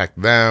to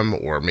protect them,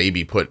 or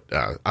maybe put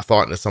a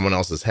thought into someone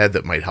else's head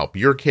that might help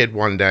your kid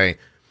one day.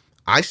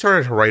 I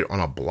started to write on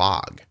a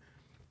blog,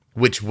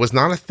 which was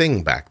not a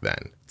thing back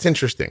then. It's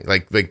interesting.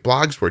 Like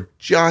blogs were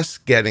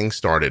just getting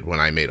started when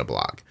I made a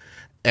blog.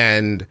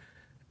 And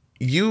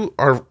you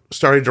are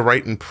starting to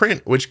write in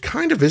print, which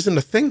kind of isn't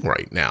a thing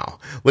right now.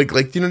 Like,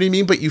 do you know what I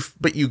mean?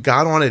 But you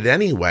got on it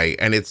anyway,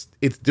 and it's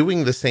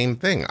doing the same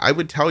thing. I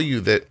would tell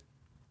you that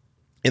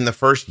in the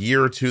first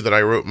year or two that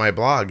I wrote my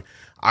blog,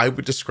 I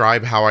would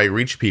describe how I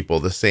reach people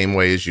the same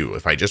way as you.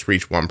 If I just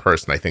reach one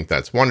person, I think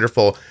that's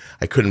wonderful.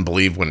 I couldn't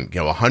believe when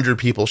 100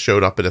 people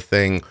showed up at a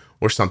thing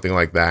or something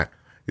like that.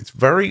 It's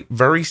very,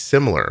 very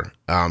similar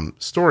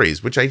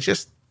stories, which I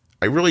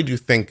really do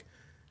think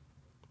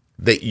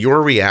that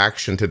your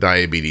reaction to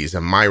diabetes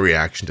and my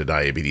reaction to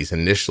diabetes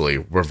initially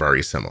were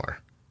very similar.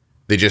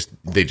 They just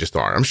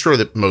are. I'm sure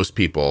that most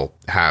people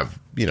have,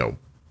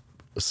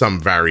 some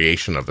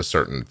variation of a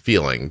certain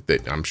feeling.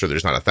 That I'm sure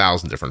there's not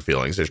 1,000 different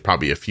feelings. There's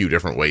probably a few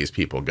different ways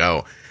people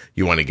go.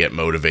 You want to get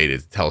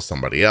motivated to tell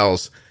somebody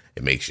else.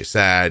 It makes you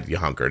sad. You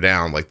hunker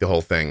down, like the whole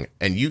thing.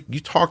 And you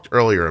talked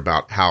earlier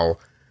about how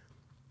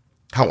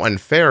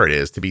unfair it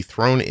is to be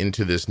thrown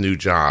into this new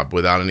job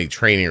without any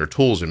training or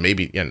tools,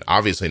 and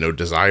obviously no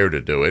desire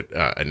to do it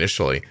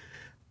initially,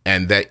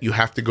 and that you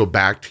have to go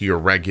back to your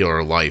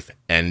regular life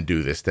and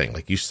do this thing.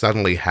 Like, you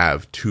suddenly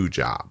have 2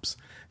 jobs.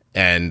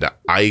 And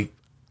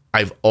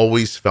I've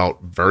always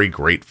felt very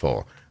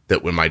grateful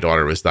that when my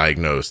daughter was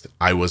diagnosed,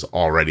 I was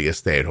already a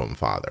stay-at-home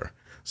father.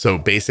 So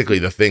basically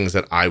the things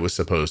that I was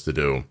supposed to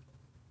do,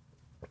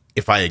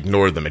 if I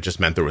ignored them, it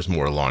just meant there was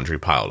more laundry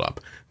piled up.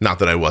 Not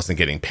that I wasn't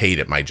getting paid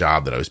at my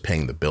job that I was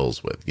paying the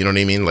bills with. You know what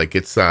I mean? Like,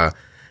 it's an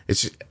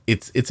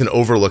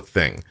overlooked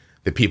thing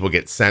that people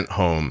get sent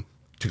home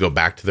to go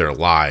back to their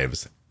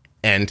lives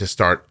and to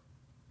start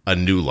a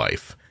new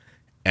life.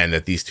 And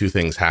that these 2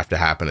 things have to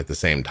happen at the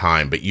same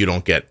time, but you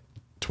don't get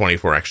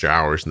 24 extra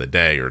hours in the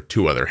day or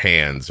 2 other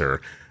hands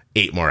or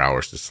 8 more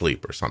hours to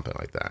sleep or something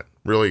like that.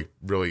 Really,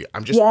 really,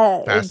 I'm just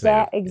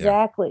fascinated.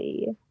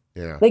 Exactly.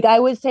 Yeah. Like, I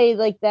would say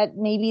like that,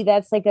 maybe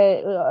that's like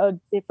a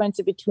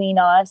difference between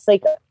us.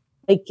 Like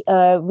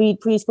Reed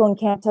Preschool and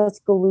Camp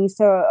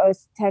Tuscaloosa are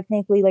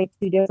technically like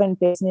 2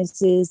 different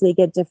businesses. They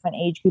get different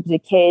age groups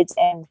of kids,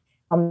 and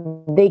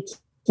they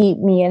keep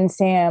me and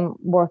Sam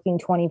working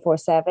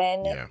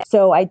 24/7. Yeah.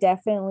 So I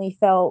definitely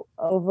felt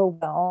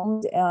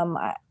overwhelmed.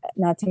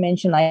 Not to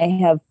mention I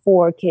have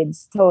 4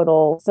 kids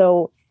total.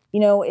 So,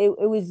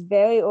 it was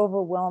very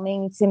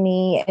overwhelming to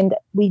me. And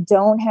we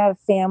don't have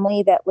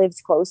family that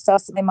lives close to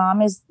us. My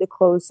mom is the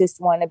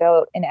closest one,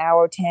 about an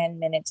hour, 10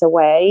 minutes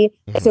away.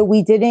 Mm-hmm. So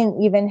we didn't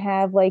even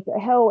have like,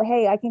 oh,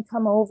 hey, I can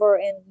come over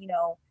and,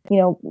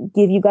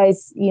 give you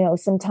guys,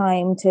 some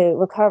time to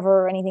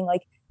recover or anything.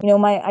 Like,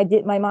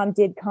 my mom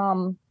did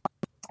come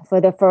for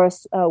the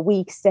first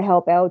weeks to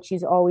help out.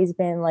 She's always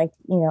been like,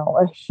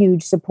 a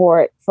huge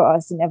support for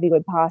us in every way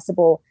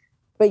possible.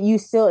 But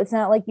it's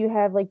not like you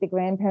have like the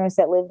grandparents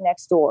that live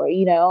next door,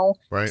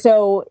 Right.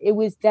 So it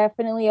was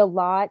definitely a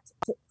lot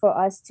for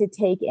us to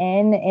take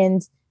in.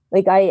 And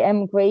like, I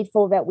am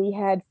grateful that we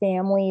had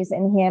families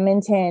in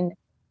Hamilton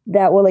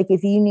that were like,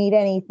 if you need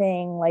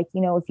anything, like,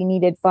 if you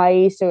need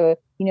advice or,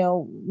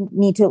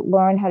 need to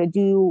learn how to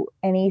do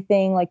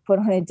anything, like put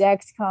on a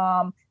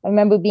Dexcom. I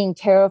remember being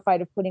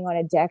terrified of putting on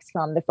a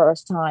Dexcom the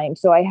first time.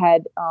 So I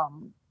had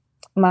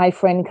my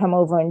friend come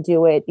over and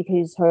do it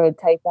because her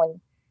type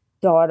 1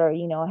 daughter,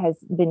 has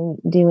been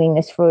doing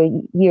this for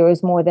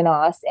years more than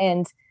us.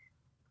 And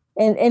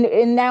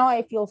now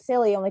I feel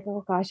silly. I'm like,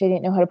 oh gosh, I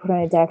didn't know how to put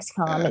on a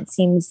Dexcom. It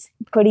seems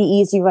pretty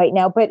easy right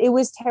now, but it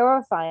was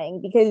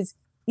terrifying because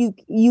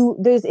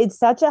it's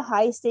such a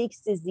high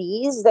stakes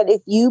disease that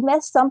if you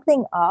mess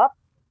something up,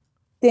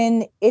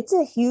 then it's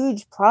a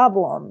huge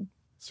problem.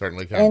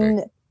 Certainly can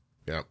be.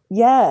 Yeah.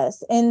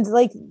 Yes. And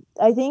like,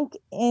 I think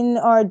in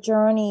our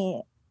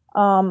journey,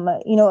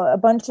 a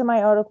bunch of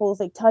my articles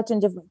like touch on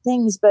different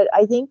things, but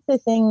I think the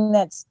thing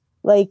that's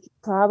like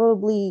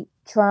probably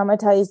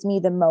traumatized me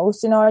the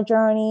most in our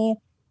journey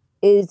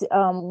is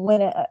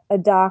when a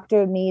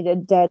doctor made a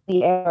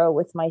deadly error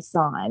with my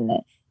son,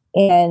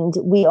 and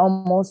we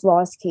almost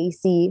lost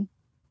Casey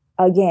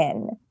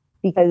again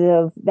because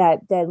of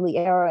that deadly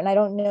error. And I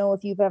don't know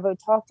if you've ever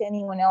talked to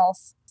anyone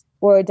else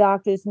where a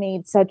doctor's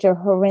made such a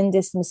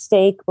horrendous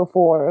mistake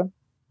before.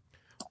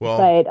 Well,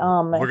 but,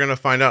 we're going to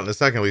find out in a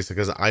second, Lisa,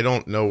 because I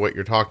don't know what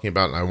you're talking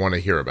about and I want to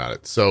hear about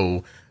it.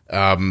 So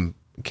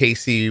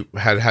Casey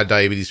had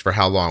diabetes for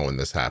how long when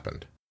this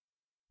happened?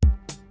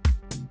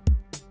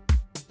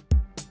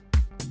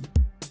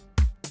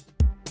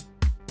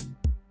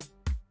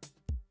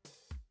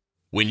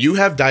 When you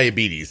have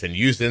diabetes and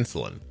use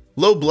insulin,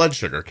 low blood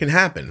sugar can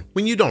happen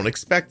when you don't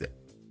expect it.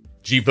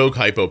 Gvoke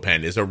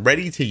HypoPen is a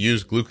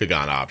ready-to-use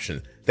glucagon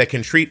option that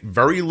can treat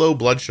very low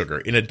blood sugar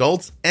in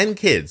adults and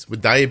kids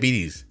with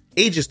diabetes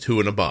ages 2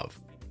 and above.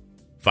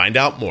 Find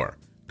out more.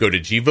 Go to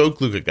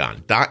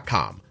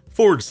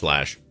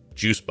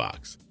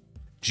gvokeglucagon.com/juicebox.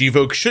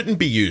 Gvoke shouldn't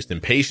be used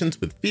in patients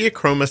with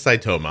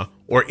pheochromocytoma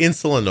or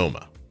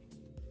insulinoma.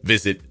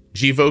 Visit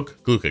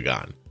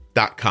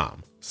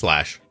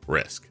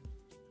gvokeglucagon.com/risk.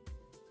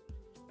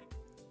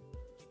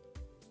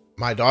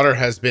 My daughter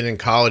has been in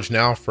college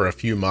now for a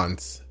few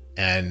months,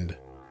 and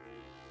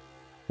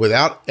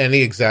without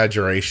any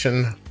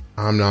exaggeration,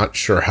 I'm not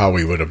sure how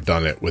we would have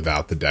done it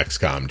without the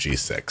Dexcom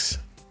G6.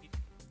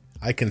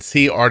 I can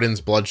see Arden's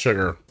blood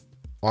sugar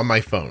on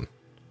my phone.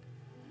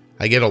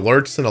 I get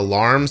alerts and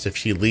alarms if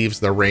she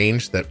leaves the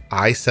range that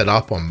I set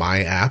up on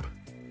my app.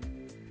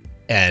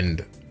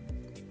 And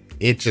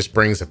it just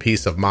brings a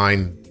peace of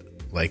mind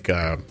like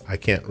I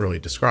can't really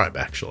describe,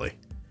 actually.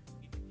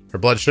 Her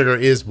blood sugar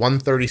is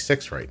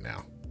 136 right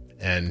now,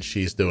 and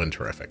she's doing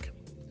terrific.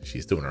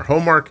 She's doing her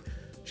homework,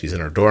 she's in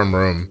her dorm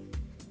room,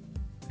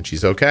 and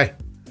she's okay.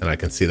 And I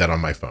can see that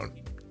on my phone.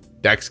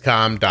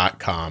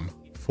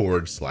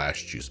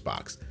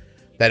 Dexcom.com/juicebox.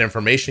 That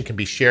information can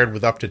be shared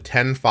with up to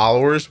 10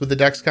 followers with the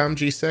Dexcom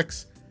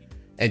G6,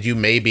 and you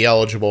may be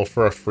eligible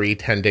for a free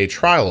 10-day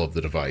trial of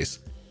the device.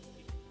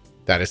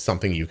 That is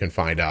something you can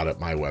find out at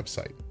my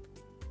website,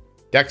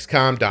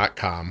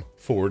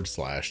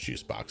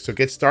 dexcom.com/juicebox. So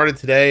get started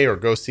today or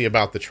go see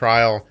about the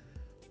trial,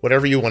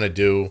 whatever you want to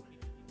do.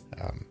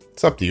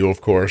 It's up to you,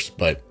 of course,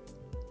 but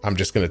I'm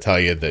just going to tell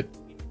you that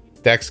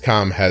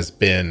Dexcom has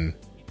been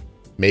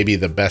maybe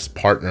the best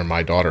partner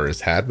my daughter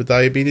has had with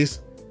diabetes.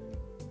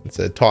 It's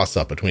a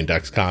toss-up between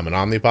Dexcom and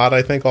Omnipod,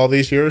 I think, all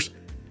these years.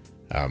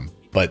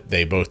 But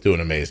they both do an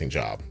amazing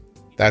job.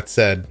 That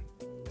said,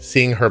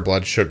 seeing her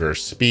blood sugar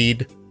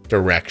speed,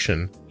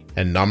 direction,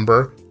 and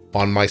number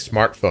on my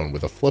smartphone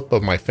with a flip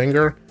of my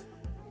finger,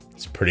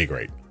 it's pretty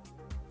great.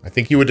 I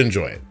think you would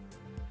enjoy it.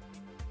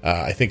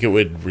 I think it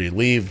would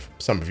relieve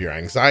some of your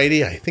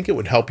anxiety. I think it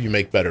would help you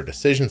make better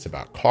decisions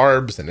about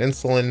carbs and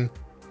insulin.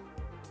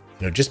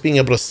 Just being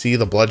able to see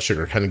the blood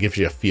sugar kind of gives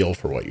you a feel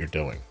for what you're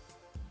doing.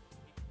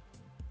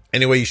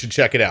 Anyway, you should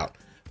check it out.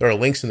 There are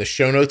links in the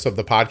show notes of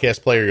the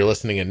podcast player you're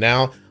listening in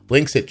now,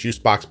 links at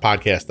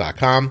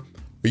juiceboxpodcast.com,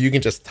 or you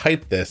can just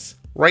type this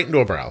right into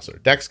a browser,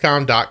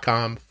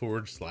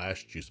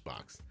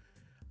 dexcom.com/juicebox.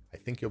 I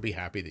think you'll be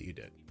happy that you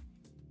did.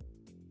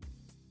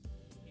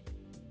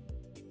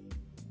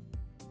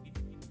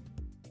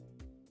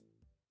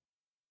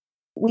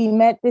 We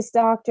met this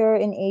doctor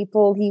in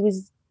April. He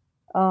was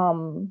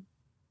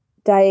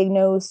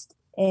diagnosed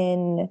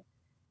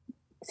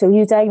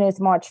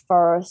March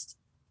 1st.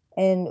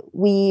 And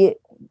we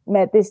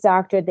met this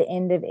doctor at the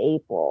end of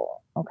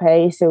April.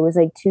 Okay. So it was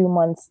like 2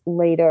 months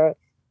later.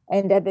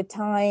 And at the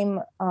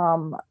time,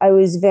 I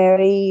was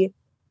very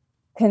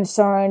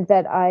concerned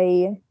that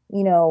I,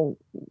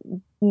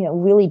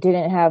 really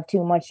didn't have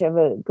too much of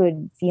a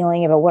good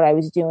feeling about what I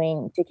was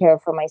doing to care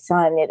for my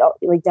son.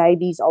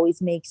 Diabetes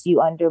always makes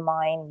you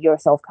undermine your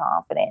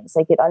self-confidence.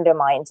 Like, it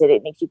undermines it.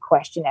 It makes you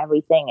question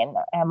everything. And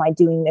am I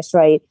doing this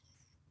right?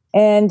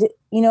 And,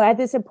 at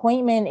this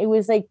appointment, it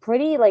was a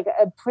pretty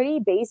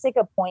basic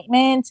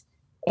appointment.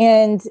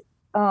 And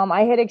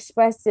I had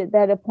expressed at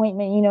that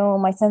appointment,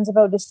 my son's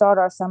about to start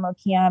our summer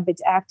camp.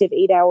 It's active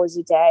 8 hours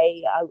a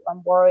day.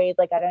 I'm worried.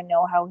 I don't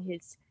know how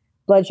his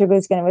blood sugar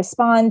is going to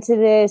respond to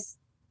this.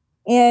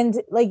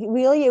 And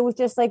really, it was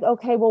just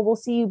okay, well, we'll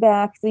see you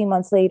back 3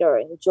 months later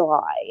in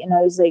July. And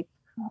I was like,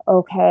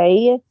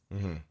 okay.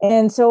 Mm-hmm.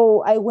 And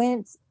so I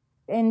went.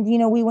 And,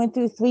 we went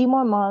through 3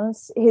 more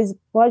months. His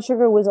blood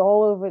sugar was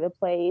all over the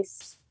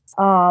place.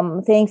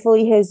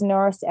 Thankfully, his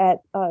nurse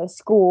at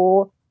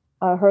school,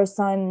 her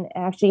son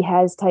actually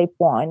has type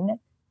 1.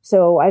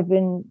 So I've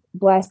been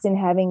blessed in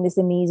having this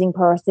amazing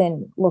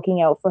person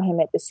looking out for him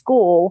at the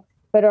school.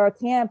 But our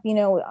camp,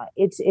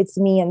 it's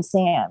me and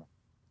Sam.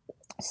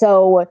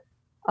 So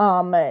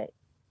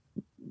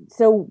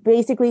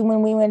basically,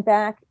 when we went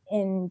back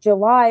in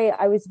July,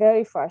 I was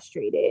very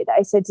frustrated.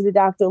 I said to the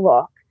doctor,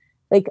 look,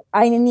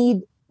 I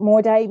need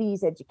more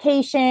diabetes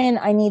education.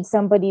 I need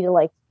somebody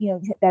to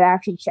that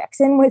actually checks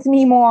in with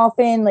me more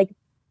often.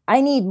 I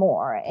need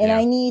more. And yeah.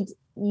 I need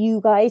you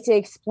guys to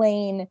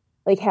explain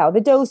how the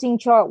dosing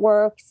chart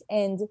works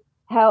and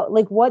how,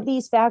 what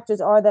these factors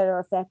are that are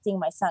affecting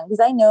my son. Because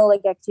I know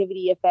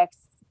activity affects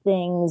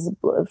things.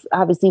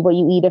 Obviously what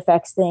you eat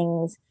affects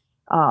things.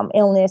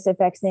 Illness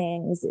affects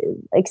things,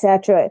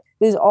 etc.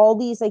 There's all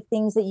these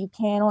things that you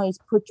can't always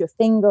put your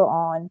finger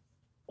on.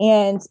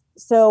 And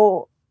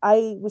so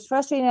I was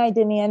frustrated and I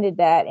demanded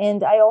that.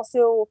 And I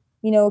also,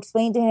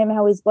 explained to him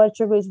how his blood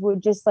sugars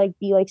would just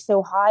be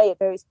so high at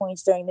various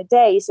points during the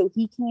day. So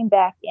he came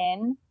back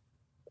in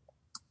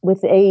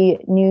with a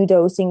new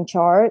dosing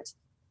chart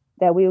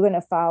that we were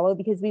going to follow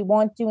because we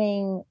weren't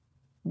doing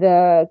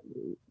the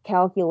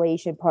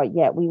calculation part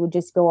yet. We would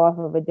just go off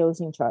of a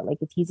dosing chart.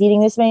 If he's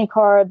eating this many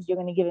carbs, you're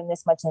going to give him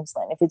this much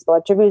insulin. If his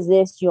blood sugar is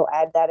this, you'll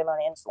add that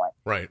amount of insulin.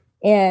 Right.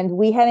 And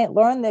we hadn't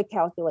learned the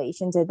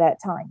calculations at that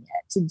time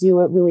yet to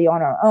do it really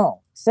on our own.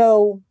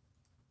 So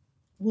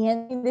he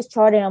handed me this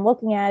chart and I'm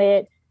looking at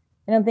it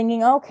and I'm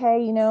thinking,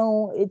 okay,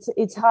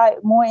 it's high,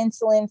 more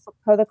insulin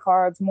per the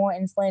carbs, more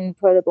insulin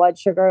per the blood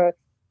sugar.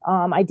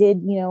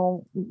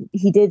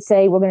 He did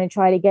say we're going to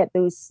try to get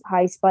those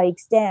high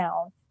spikes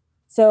down.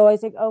 So I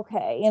was like,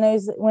 okay. And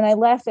when I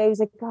left, I was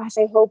like, gosh,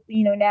 I hope,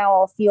 now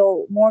I'll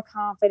feel more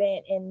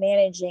confident in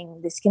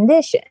managing this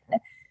condition.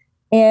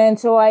 And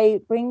so I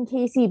bring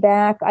Casey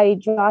back. I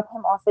drop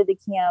him off at the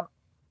camp,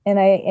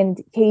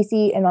 and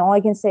Casey, and all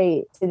I can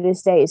say to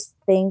this day is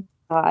thank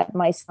God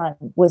my son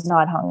was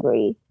not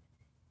hungry.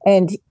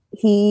 And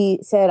he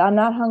said, I'm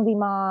not hungry,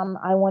 Mom.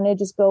 I want to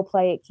just go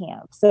play at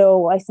camp.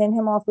 So I sent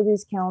him off with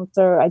his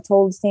counselor. I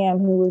told Sam,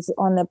 who was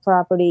on the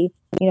property,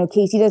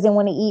 Casey doesn't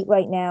want to eat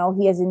right now.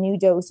 He has a new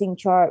dosing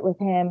chart with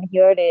him.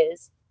 Here it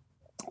is.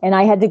 And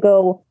I had to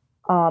go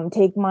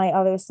take my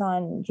other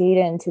son,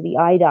 Jaden, to the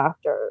eye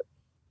doctor.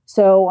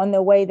 So on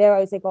the way there,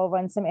 I was like, I'll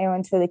run some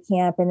errands for the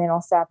camp and then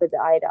I'll stop at the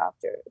eye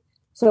doctor.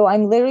 So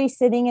I'm literally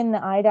sitting in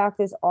the eye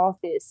doctor's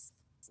office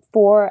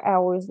 4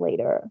 hours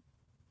later.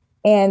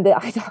 And the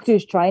eye doctor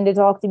is trying to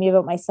talk to me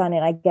about my son.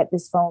 And I get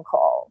this phone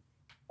call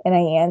and I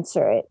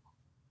answer it.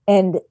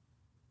 And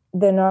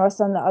the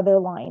nurse on the other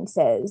line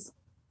says,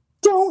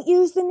 don't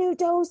use the new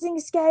dosing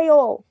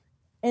scale.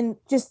 And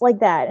just like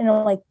that. And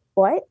I'm like,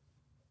 what?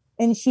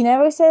 And she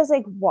never says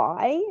like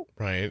why.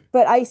 Right.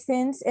 But I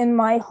sense in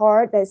my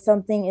heart that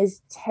something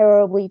is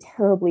terribly,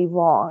 terribly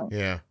wrong.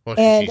 Yeah. Well,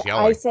 and she's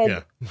yelling. I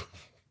said,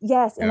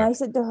 yes. And I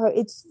said to her,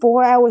 it's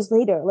 4 hours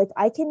later. Like,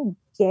 I can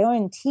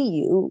guarantee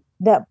you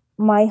that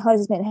my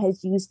husband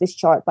has used this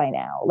chart by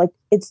now. Like,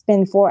 it's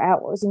been 4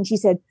 hours. And she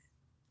said,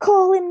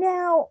 call him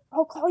now.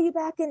 I'll call you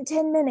back in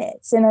 10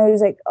 minutes. And I was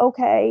like,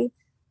 okay.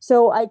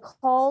 So I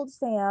called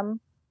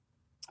Sam.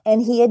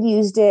 And he had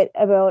used it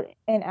about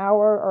an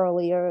hour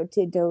earlier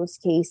to dose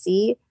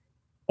Casey.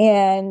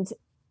 And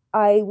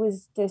I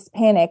was just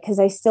panicked because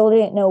I still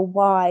didn't know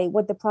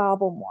what the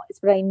problem was,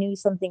 but I knew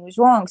something was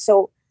wrong.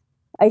 So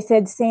I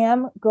said,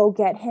 Sam, go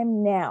get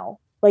him now.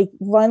 Like,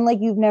 run like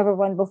you've never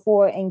run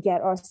before and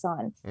get our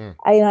son. And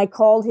I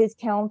called his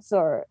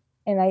counselor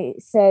and I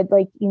said,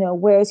 like,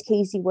 where's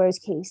Casey? Where's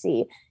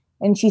Casey?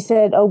 And she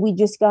said, oh, we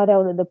just got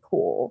out of the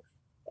pool.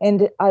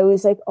 And I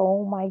was like,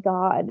 oh my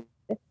God.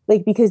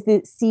 Like, because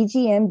the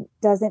CGM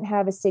doesn't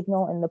have a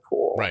signal in the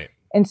pool. Right.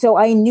 And so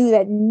I knew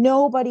that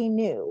nobody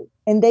knew,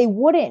 and they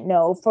wouldn't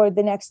know for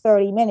the next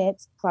 30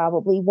 minutes,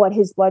 probably, what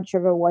his blood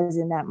sugar was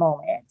in that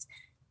moment.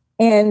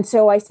 And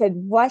so I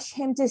said, rush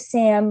him to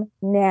Sam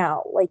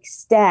now, like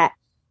stat.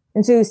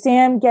 And so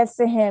Sam gets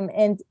to him.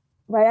 And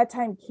by that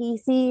time,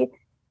 Casey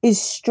is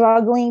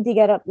struggling to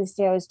get up the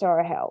stairs to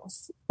our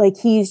house. Like,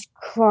 he's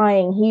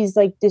crying. He's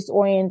like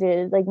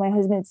disoriented. Like, my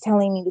husband's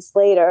telling me this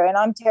later, and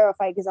I'm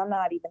terrified because I'm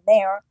not even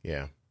there.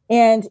 Yeah.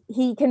 And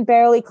he can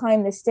barely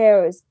climb the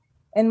stairs.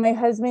 And my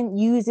husband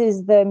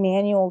uses the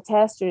manual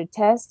tester to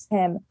test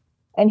him,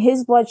 and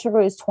his blood sugar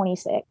is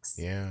 26.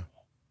 Yeah.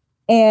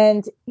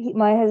 And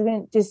my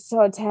husband just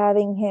starts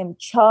having him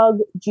chug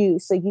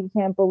juice like you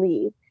can't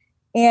believe.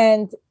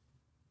 And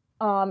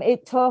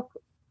it took,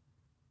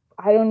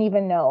 I don't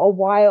even know, a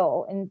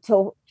while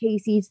until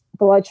Casey's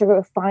blood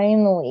sugar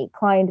finally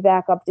climbed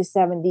back up to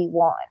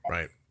 71.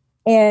 Right.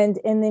 And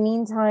in the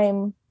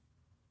meantime,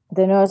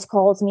 the nurse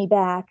calls me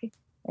back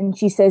and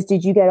she says,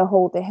 did you get a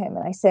hold of him?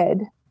 And I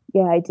said,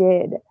 yeah, I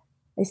did.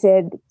 I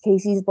said,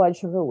 Casey's blood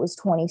sugar was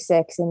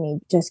 26 and he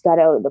just got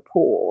out of the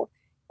pool.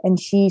 And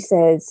she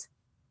says,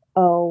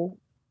 oh,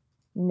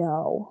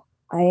 no,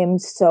 I am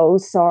so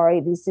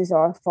sorry. This is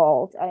our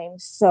fault. I am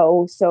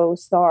so, so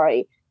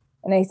sorry.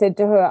 And I said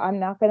to her, I'm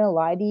not going to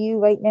lie to you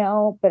right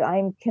now, but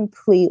I'm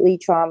completely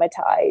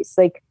traumatized.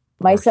 Like,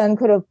 my son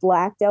could have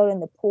blacked out in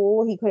the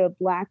pool. He could have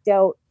blacked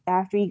out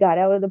after he got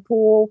out of the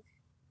pool.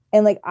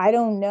 And like, I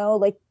don't know,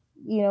 like,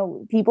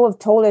 people have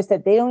told us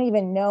that they don't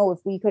even know if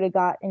we could have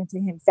gotten to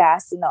him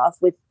fast enough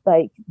with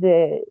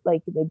the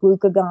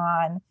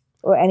glucagon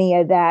or any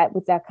of that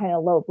with that kind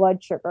of low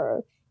blood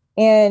sugar.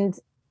 And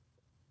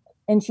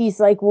she's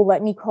like, well,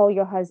 let me call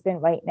your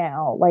husband right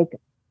now, like,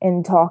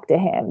 and talk to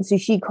him. So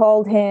she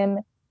called him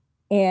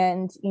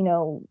and,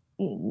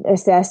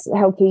 assessed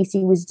how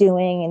Casey was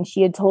doing. And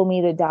she had told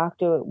me the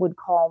doctor would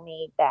call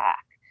me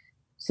back.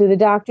 So the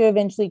doctor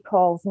eventually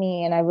calls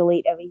me and I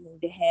relate everything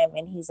to him.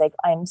 And he's like,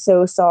 I'm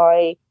so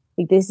sorry.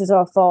 Like, this is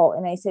our fault.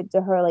 And I said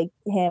to her,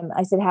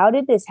 I said, how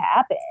did this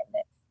happen?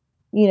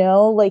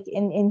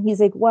 And he's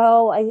like,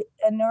 well,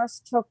 a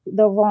nurse took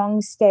the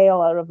wrong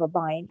scale out of a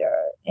binder.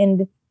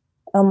 And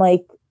I'm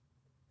like,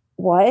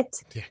 what?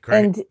 Yeah,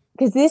 great. And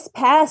because this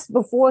passed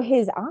before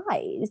his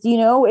eyes,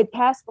 it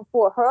passed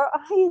before her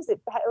eyes.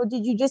 Or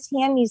did you just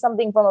hand me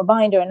something from a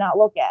binder and not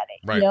look at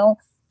it? Right.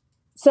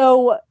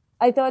 So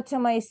I thought to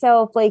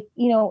myself,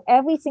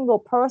 every single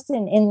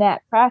person in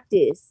that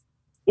practice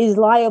is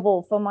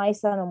liable for my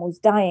son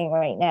almost dying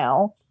right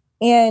now.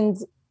 And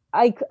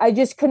I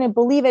just couldn't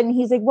believe it. And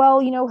he's like, well,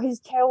 his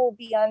care will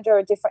be under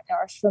a different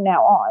nurse from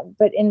now on.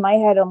 But in my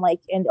head, I'm like,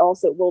 and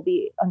also it will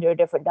be under a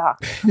different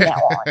doctor from now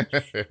on.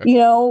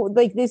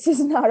 This is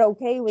not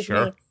okay with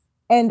me.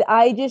 And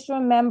I just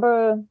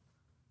remember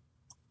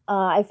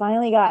I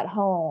finally got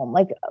home.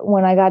 Like,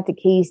 when I got to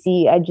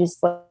Casey, I just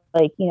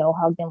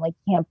hugged him like,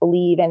 can't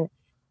believe. And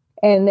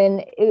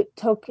then it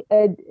took,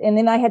 and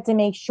then I had to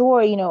make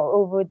sure,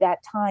 over that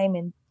time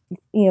and,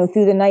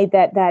 through the night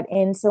that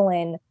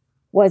insulin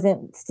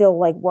wasn't still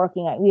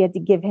working. We had to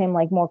give him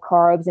more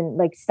carbs and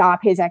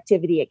stop his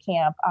activity at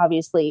camp,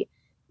 obviously.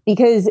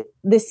 because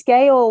the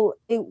scale,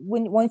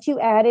 when once you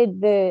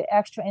added the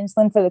extra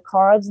insulin for the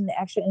carbs and the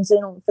extra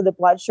insulin for the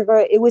blood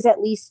sugar, it was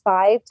at least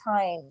 5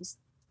 times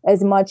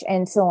as much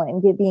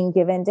insulin being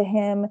given to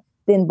him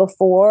than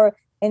before.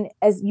 And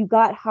as you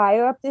got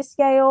higher up the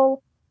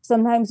scale,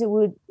 sometimes it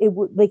would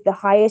like the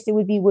highest it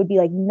would be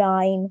like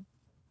 9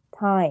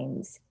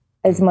 times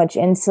as much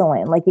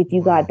insulin, like if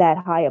you got Wow. that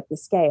high up the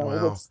scale,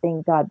 which Wow.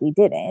 thank God we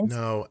didn't.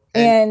 No.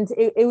 And And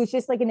it was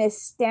just like an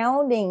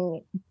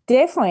astounding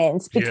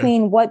difference yeah.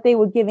 between what they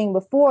were giving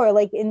before.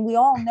 Like, and we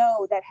all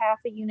know that half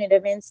a unit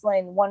of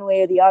insulin, one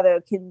way or the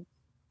other, can,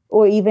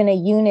 or even a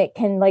unit,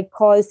 can like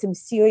cause some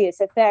serious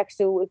effects.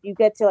 So if you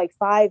get to like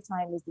 5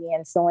 times the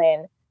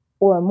insulin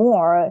or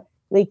more,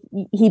 like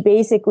he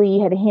basically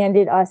had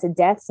handed us a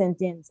death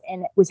sentence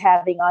and was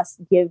having us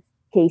give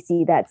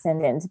Casey that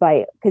sentence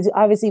by, because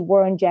obviously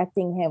we're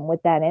injecting him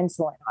with that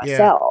insulin Yeah.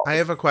 ourselves. I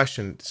have a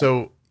question.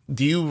 So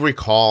do you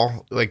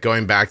recall, like,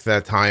 going back to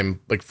that time,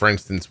 like, for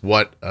instance,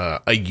 what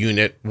a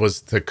unit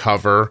was to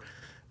cover,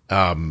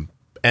 and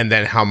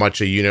then how much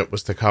a unit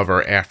was to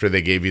cover after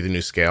they gave you the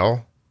new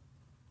scale?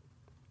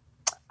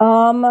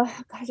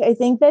 Gosh, I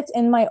think that's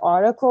in my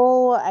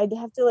article. I'd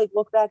have to like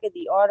look back at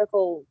the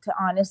article to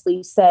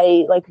honestly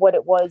say like what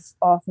it was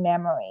off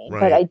memory,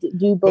 but Right.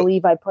 do But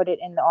believe I put it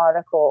in the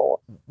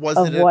article was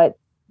of it, what.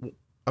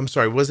 I'm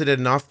sorry, was it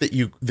enough that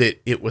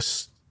it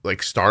was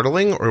like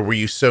startling, or were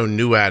you so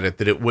new at it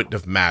that it wouldn't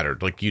have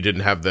mattered? Like you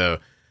didn't have the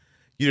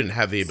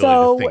ability to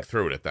So think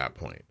through it at that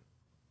point.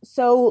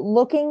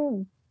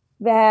 looking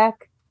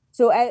back,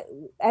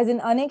 as an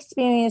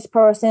unexperienced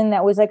person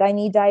that was like, I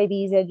need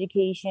diabetes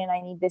education,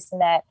 I need this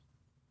and that,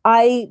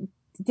 I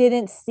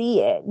didn't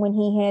see it when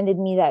he handed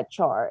me that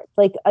chart.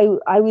 Like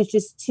I was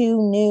just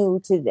too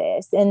new to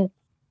this, and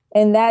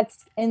that's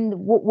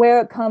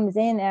where it comes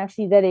in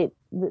actually, that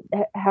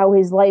how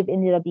his life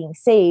ended up being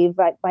saved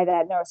by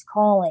that nurse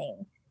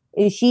calling,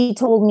 is she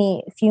told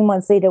me a few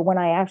months later when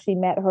I actually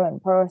met her in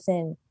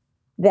person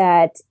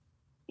that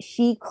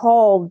she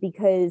called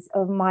because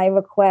of my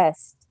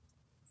request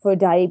for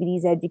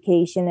diabetes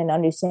education and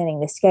understanding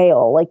the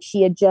scale. Like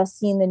she had just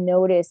seen the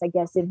notice, I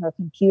guess, in her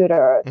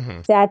computer,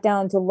 Hmm. sat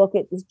down to look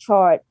at the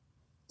chart,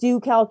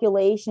 do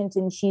calculations,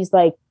 and she's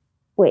like,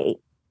 wait,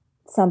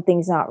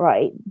 something's not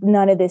right.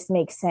 None of this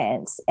makes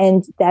sense.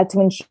 And that's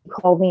when she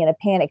called me in a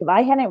panic. If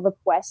I hadn't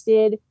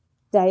requested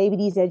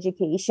diabetes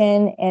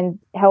education and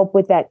help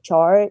with that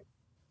chart,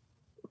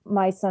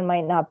 my son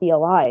might not be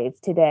alive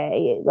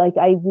today. Like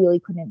I really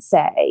couldn't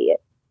say. Yeah.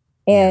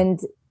 And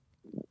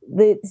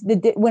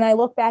the when I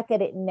look back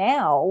at it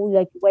now,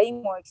 like way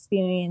more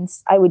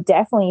experience, I would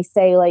definitely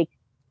say like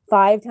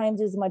 5 times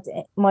as much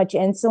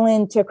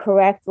insulin to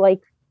correct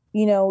like,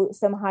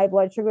 some high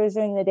blood sugars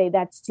during the day.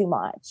 That's too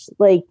much.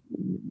 Like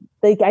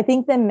I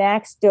think the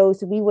max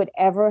dose we would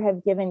ever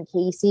have given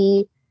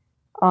Casey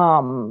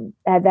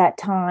at that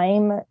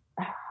time,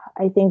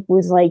 I think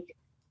was like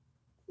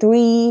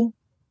 3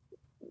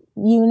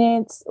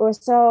 units or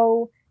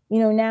so.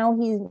 Now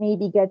he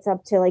maybe gets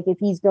up to, like, if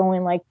he's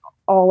going like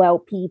all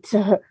out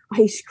pizza,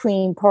 ice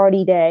cream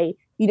party day,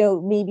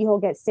 maybe he'll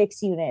get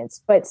 6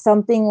 units, but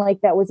something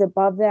like that was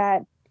above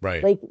that,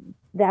 Right. like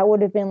that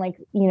would have been like,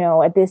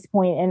 at this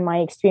point in my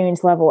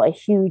experience level, a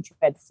huge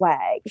red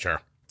flag. Sure.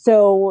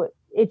 So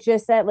it's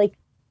just that like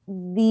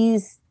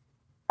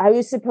I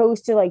was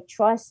supposed to like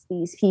trust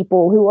these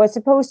people who are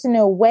supposed to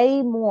know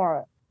way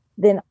more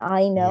than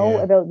I know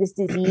Yeah. about this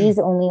disease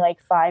only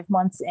like 5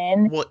 months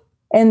in. What?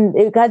 And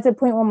it got to the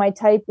point where my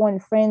type 1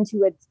 friend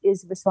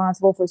is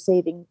responsible for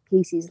saving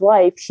Casey's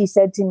life, she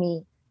said to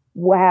me,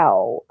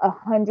 wow,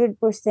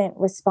 100%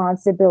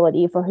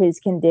 responsibility for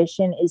his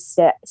condition is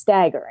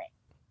staggering,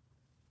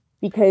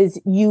 because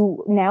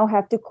you now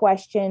have to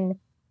question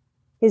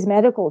his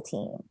medical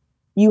team.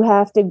 You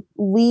have to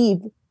leave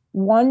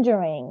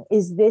wondering,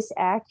 is this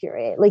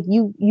accurate? Like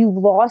you've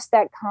lost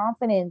that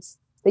confidence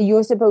that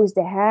you're supposed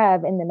to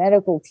have in the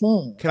medical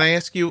team. Can I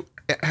ask you,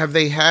 have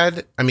they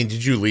had, I mean,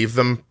 did you leave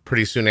them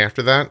pretty soon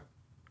after that?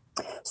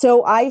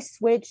 So I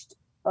switched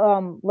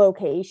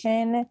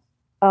location.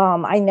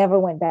 I never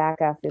went back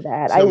after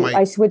that. So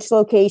I switched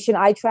location.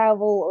 I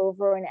travel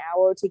over an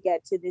hour to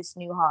get to this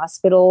new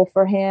hospital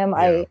for him.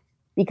 Yeah.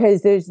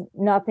 Because there's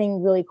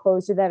nothing really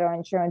closer that our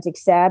insurance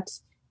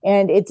accepts.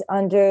 And it's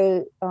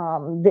under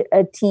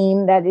a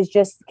team that is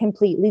just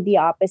completely the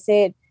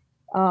opposite.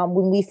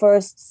 When we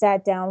first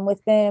sat down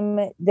with them,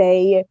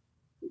 they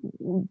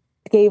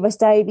gave us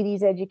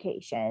diabetes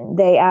education.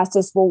 They asked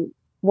us, well,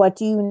 what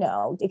do you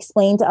know?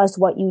 Explain to us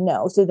what you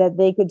know, so that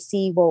they could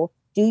see, well,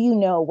 do you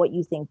know what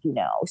you think you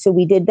know? So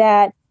we did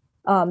that.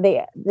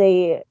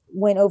 They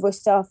went over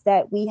stuff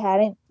that we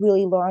hadn't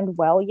really learned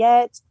well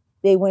yet.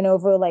 They went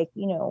over like,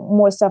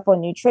 more stuff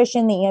on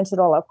nutrition. They answered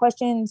all our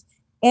questions,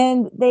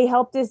 and they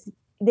helped us.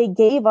 They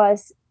gave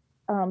us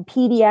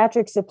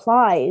pediatric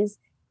supplies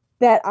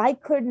that I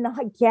could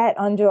not get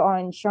under our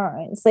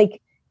insurance.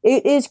 Like,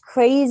 it is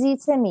crazy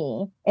to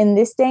me in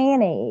this day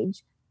and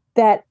age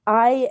that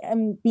I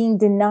am being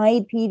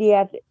denied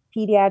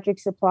pediatric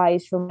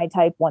supplies for my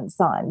type 1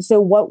 son.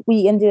 So what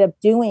we ended up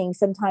doing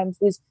sometimes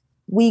was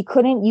we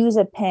couldn't use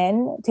a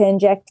pen to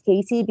inject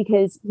Casey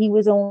because he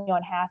was only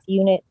on half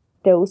unit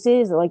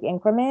doses, like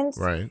increments.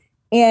 Right.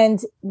 And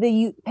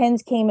the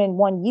pens came in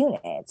 1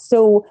 unit.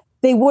 So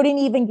they wouldn't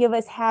even give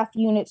us half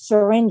unit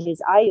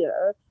syringes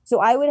either. So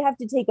I would have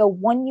to take a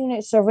 1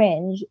 unit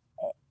syringe,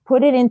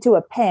 put it into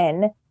a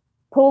pen,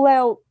 pull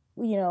out,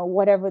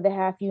 whatever the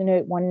half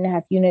unit,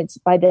 1.5 units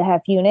by the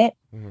half unit,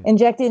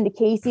 inject it into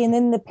Casey. And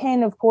then the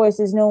pen, of course,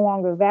 is no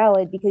longer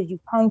valid because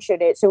you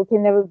punctured it. So it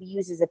can never be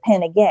used as a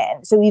pen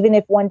again. So even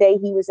if one day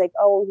he was like,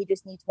 oh, he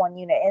just needs 1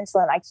 unit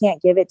insulin, I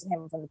can't give it to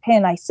him from the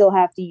pen. I still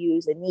have to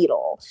use a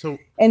needle.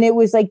 And it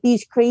was like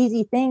these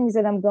crazy things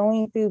that I'm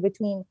going through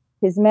between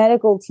his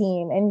medical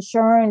team,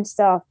 insurance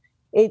stuff.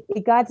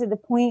 It got to the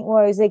point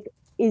where I was like,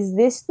 is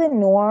this the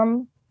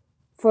norm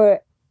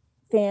for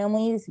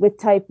families with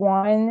type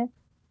 1?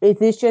 Is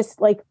this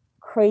just like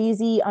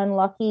crazy,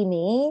 unlucky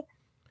me?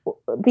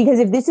 Because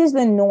if this is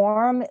the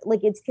norm, like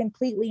it's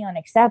completely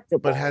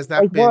unacceptable. But has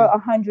that like been... we're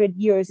 100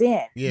 years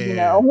in,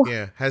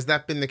 Yeah. Has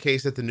that been the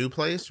case at the new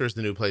place, or has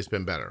the new place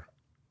been better?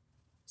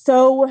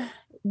 So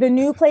the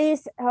new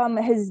place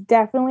has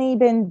definitely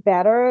been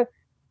better.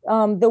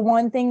 The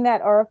one thing that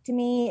irked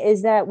me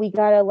is that we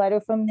got a letter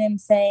from them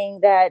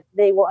saying that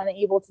they were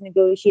unable to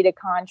negotiate a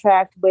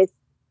contract with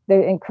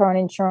the current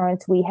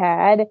insurance we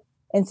had.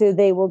 And so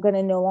they were going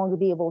to no longer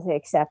be able to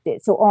accept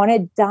it. So on a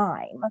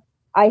dime,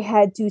 I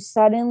had to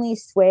suddenly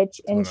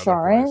switch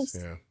insurance,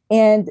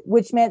 and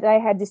which meant that I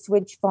had to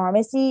switch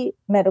pharmacy,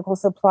 medical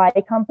supply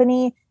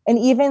company, and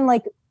even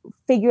like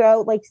figure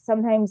out like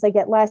sometimes like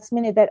at last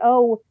minute that,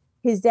 oh,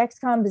 his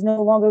Dexcom is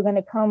no longer going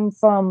to come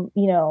from,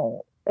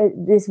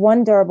 this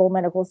one durable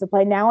medical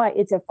supply. Now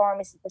it's a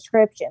pharmacy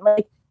prescription,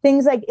 like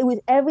things like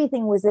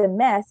everything was a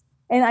mess.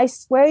 And I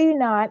swear you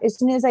not, as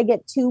soon as I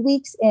get 2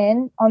 weeks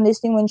in on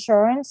this new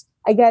insurance,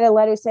 I get a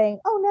letter saying,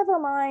 oh, never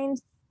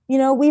mind.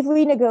 We've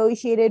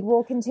renegotiated.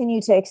 We'll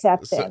continue to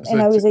accept them.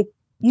 And I was like,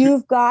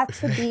 you've got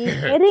to be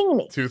kidding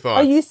me. 2 thoughts.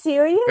 Are you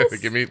serious?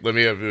 Let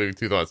me have 2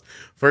 thoughts.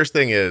 First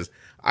thing is,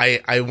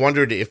 I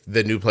wondered if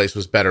the new place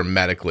was better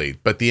medically,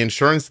 but the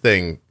insurance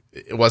thing,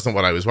 it wasn't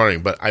what I was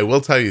wondering. But I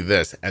will tell you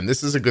this, and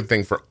this is a good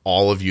thing for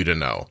all of you to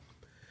know.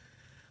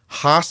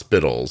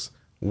 Hospitals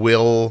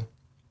will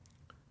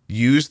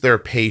use their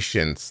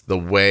patients the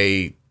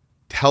way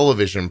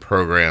television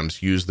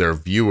programs use their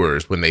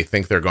viewers when they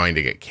think they're going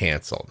to get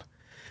canceled.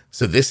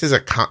 So this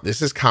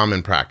is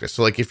common practice.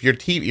 So like if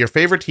your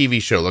favorite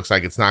TV show looks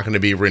like it's not going to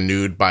be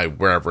renewed by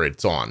wherever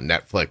it's on,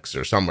 Netflix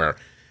or somewhere,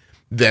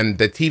 then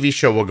the TV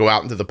show will go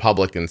out into the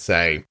public and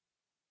say,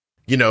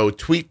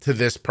 tweet to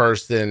this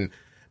person,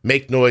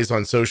 make noise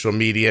on social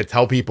media,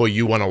 tell people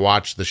you want to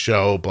watch the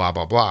show, blah,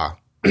 blah, blah.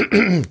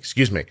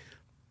 Excuse me.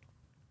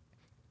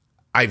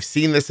 I've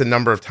seen this a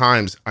number of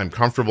times. I'm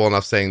comfortable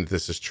enough saying that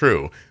this is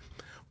true.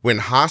 When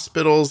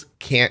hospitals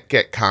can't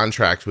get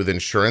contracts with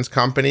insurance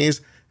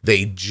companies,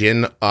 they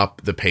gin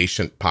up the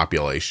patient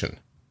population.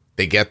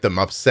 They get them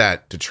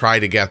upset to try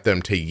to get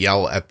them to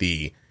yell at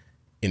the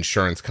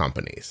insurance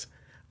companies.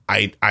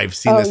 I've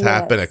seen this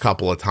happen a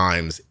couple of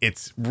times.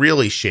 It's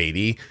really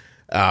shady,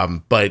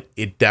 but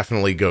it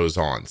definitely goes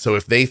on. So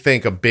if they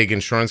think a big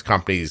insurance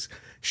company's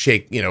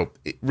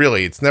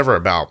it's never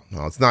about,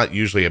 it's not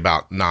usually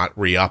about not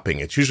re-upping.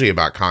 It's usually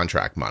about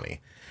contract money.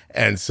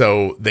 And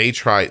so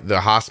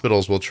the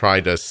hospitals will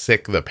try to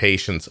sick the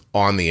patients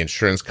on the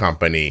insurance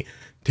company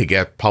to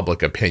get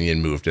public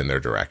opinion moved in their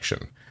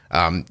direction.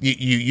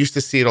 You used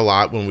to see it a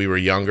lot when we were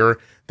younger.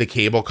 The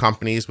cable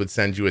companies would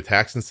send you a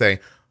text and say,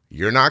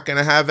 you're not going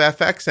to have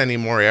FX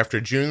anymore after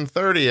June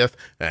 30th.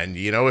 And,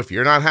 if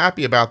you're not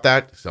happy about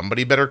that,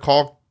 somebody better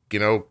call,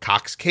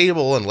 Cox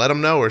Cable and let them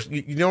know. Or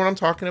you know what I'm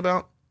talking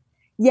about?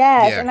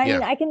 Yes, and I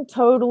mean, I can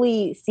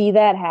totally see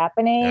that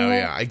happening. Oh,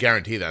 yeah, I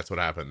guarantee that's what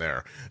happened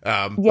there.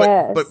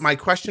 Yes. But my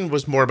question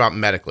was more about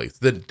medically.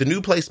 The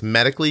new place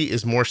medically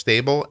is more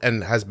stable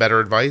and has better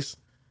advice?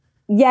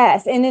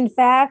 Yes, and in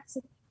fact,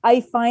 I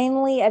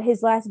finally, at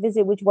his last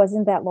visit, which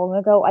wasn't that long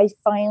ago, I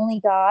finally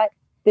got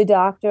the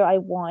doctor I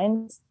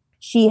want.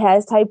 She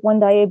has type 1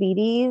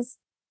 diabetes,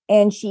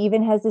 and she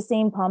even has the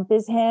same pump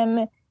as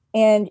him,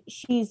 and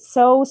she's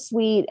so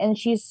sweet, and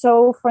she's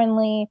so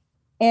friendly,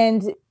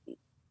 and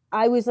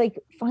I was like,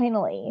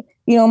 finally,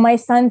 my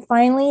son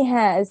finally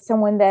has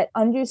someone that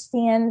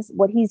understands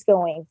what he's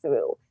going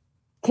through,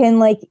 can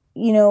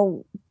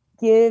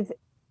give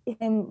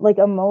him like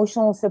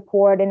emotional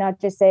support and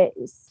not just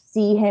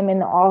see him in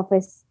the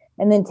office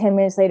and then 10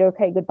 minutes later,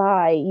 okay,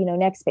 goodbye,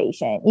 next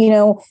patient,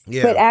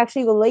 but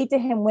actually relate to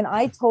him. When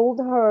I told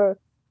her,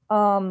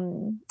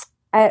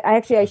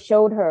 I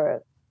showed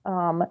her,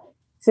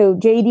 so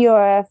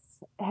JDRF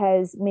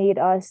has made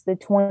us the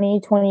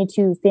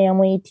 2022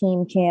 family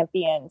team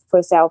champion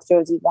for South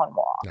Jersey One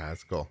Walk.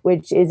 That's cool.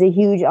 Which is a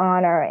huge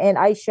honor. And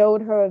I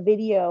showed her a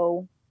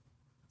video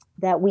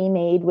that we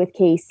made with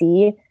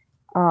Casey,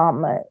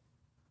 talking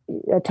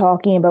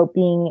about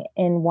being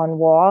in One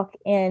Walk.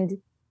 And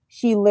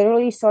she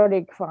literally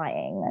started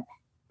crying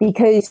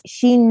because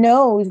she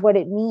knows what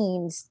it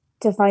means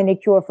to find a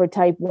cure for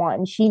type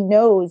 1. She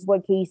knows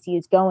what Casey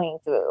is going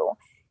through.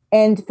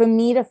 And for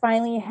me to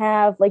finally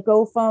have, like,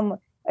 go from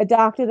a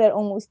doctor that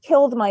almost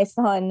killed my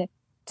son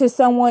to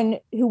someone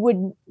who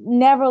would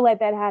never let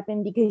that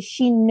happen because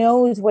she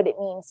knows what it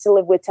means to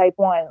live with type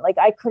 1. Like,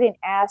 I couldn't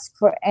ask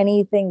for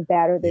anything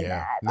better than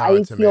that. No,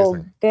 I feel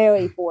amazing.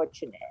 very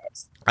fortunate.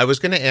 I was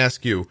going to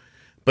ask you,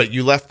 but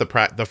you left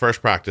the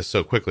first practice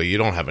so quickly. You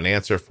don't have an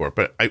answer for it.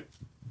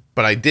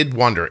 But I did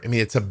wonder. I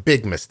mean, it's a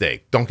big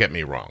mistake. Don't get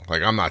me wrong.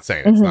 Like, I'm not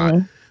saying it's not,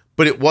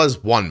 but it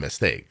was one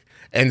mistake.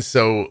 And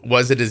so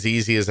was it as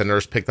easy as a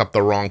nurse picked up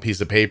the wrong piece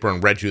of paper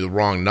and read you the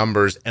wrong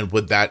numbers? And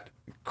would that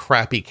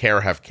crappy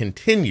care have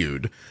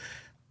continued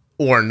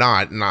or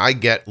not? And I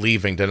get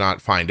leaving to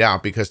not find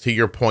out, because to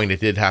your point,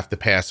 it did have to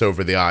pass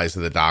over the eyes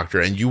of the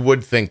doctor. And you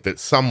would think that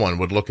someone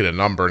would look at a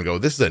number and go,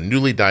 this is a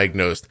newly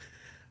diagnosed,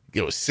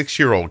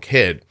 6-year-old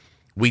kid.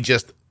 We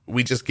just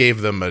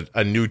gave them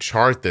a new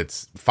chart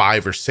that's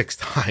 5 or 6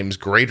 times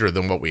greater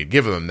than what we had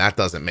given them. That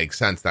doesn't make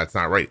sense. That's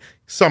not right.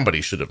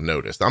 Somebody should have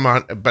noticed.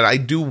 But I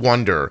do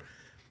wonder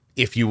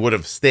if you would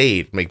have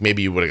stayed, like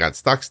maybe you would have got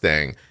stuck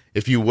staying,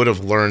 if you would have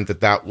learned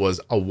that that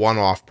was a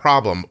one-off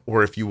problem,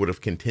 or if you would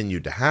have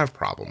continued to have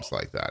problems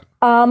like that.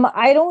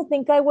 I don't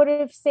think I would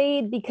have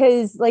stayed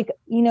because, like,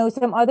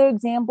 some other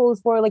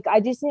examples were like, I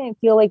just didn't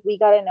feel like we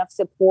got enough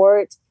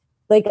support.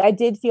 Like, I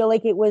did feel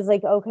like it was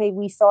like, okay,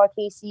 we saw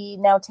Casey,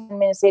 now 10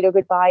 minutes later,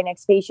 goodbye,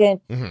 next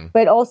patient.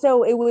 But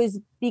also it was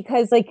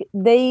because, like,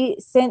 they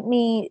sent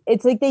me,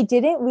 it's like they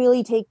didn't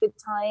really take the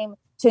time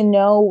to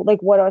know,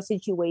 like, what our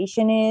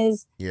situation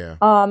is. Yeah.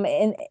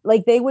 And,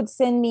 like, they would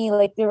send me,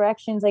 like,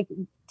 directions, like,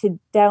 to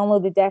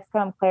download the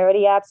Dexcom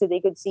Clarity app so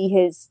they could see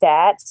his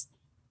stats.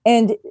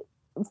 And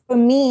for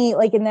me,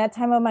 like, in that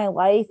time of my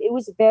life, it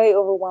was very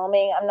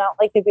overwhelming. I'm not,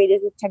 like, the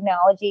greatest with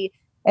technology.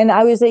 And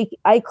I was like,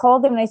 I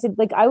called them and I said,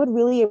 like, I would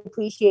really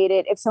appreciate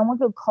it if someone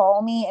could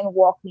call me and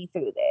walk me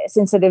through this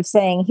instead of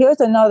saying, here's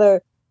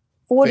another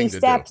 40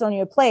 steps on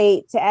your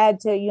plate to add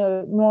to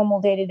your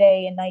normal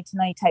day-to-day and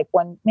night-to-night type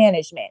 1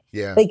 management.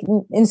 Yeah. Like,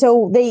 and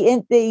so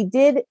they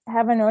did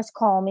have a nurse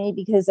call me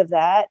because of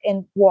that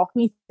and walk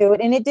me through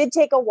it. And it did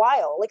take a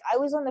while. Like, I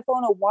was on the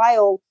phone a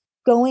while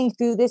going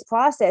through this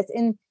process.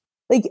 And,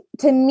 like,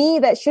 to me,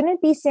 that shouldn't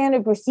be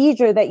standard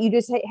procedure that you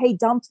just, hey,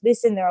 dumped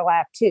this in their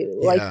lap too.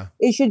 Yeah. Like,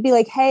 it should be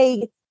like,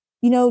 hey,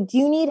 do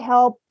you need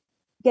help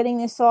getting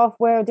this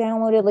software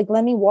downloaded? Like,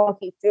 let me walk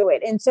you through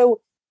it. And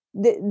so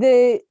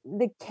the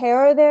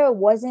care there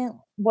wasn't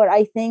what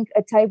I think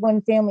a type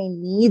 1 family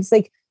needs.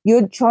 Like,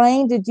 you're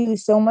trying to do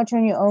so much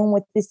on your own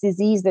with this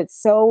disease that's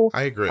so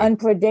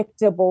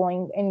unpredictable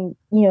and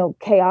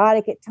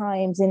chaotic at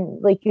times.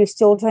 And, like, you're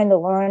still trying to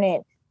learn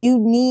it. You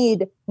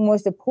need more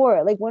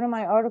support. Like, one of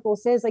my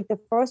articles says, like, the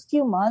first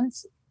few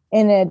months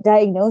in a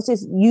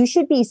diagnosis, you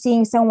should be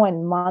seeing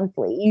someone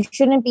monthly. You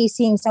shouldn't be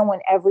seeing someone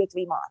every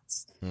 3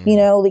 months.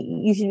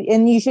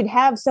 You should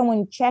have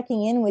someone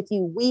checking in with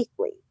you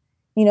weekly.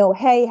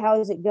 Hey, how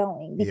is it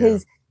going?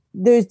 Because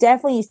there's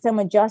definitely some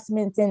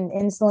adjustments in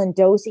insulin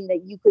dosing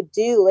that you could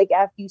do, like,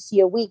 after you see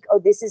a week, oh,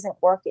 this isn't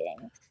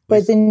working.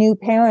 But the new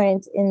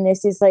parent in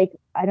this is like,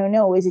 I don't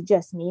know, is it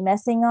just me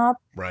messing up?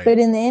 Right. But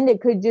in the end,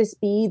 it could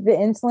just be the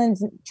insulin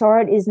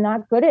chart is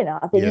not good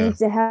enough. It needs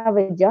to have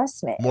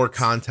adjustment. More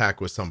contact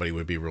with somebody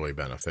would be really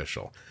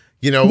beneficial.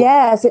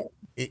 Yes.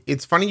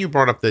 It's funny you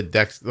brought up the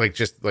Dex, like,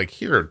 just like,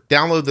 here,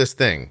 download this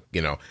thing.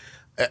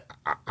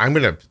 I'm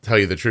going to tell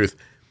you the truth.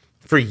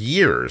 For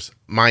years,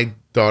 my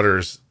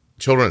daughter's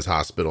children's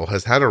hospital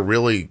has had a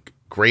really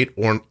great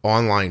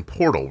online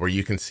portal where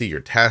you can see your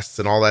tests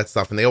and all that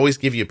stuff. And they always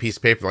give you a piece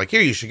of paper like,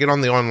 here, you should get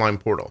on the online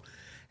portal.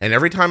 And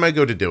every time I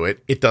go to do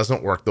it, it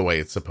doesn't work the way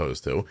it's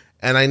supposed to.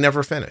 And I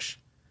never finish.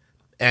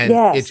 And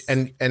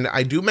and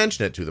I do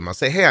mention it to them. I'll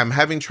say, hey, I'm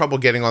having trouble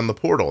getting on the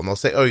portal. And they'll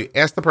say, oh,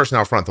 ask the person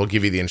out front. They'll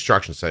give you the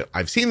instructions. So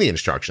I've seen the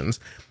instructions.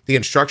 The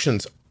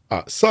instructions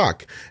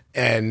suck.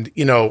 And,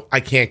 I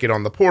can't get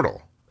on the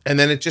portal. And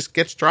then it just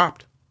gets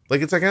dropped. Like,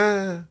 it's like,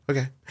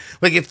 okay.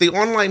 Like, if the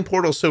online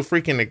portal is so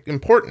freaking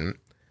important,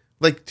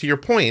 like, to your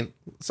point,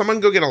 someone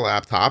go get a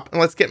laptop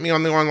and let's get me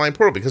on the online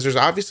portal, because there's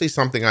obviously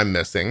something I'm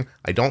missing.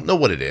 I don't know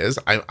what it is.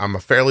 I'm a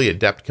fairly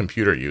adept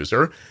computer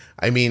user.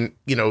 I mean,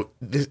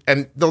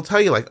 and they'll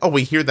tell you, like, oh,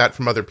 we hear that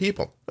from other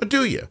people. Oh,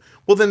 do you?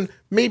 Well, then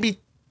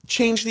maybe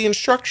change the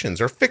instructions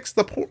or fix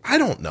the portal. I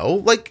don't know.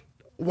 Like,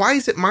 why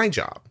is it my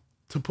job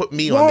to put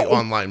me on the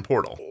online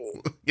portal?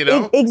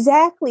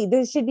 Exactly.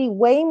 There should be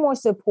way more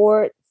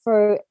support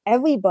for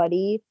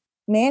everybody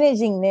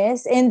managing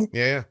this. And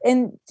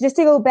just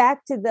to go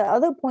back to the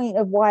other point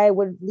of why I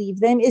would leave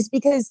them is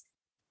because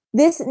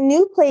this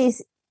new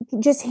place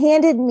just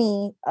handed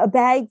me a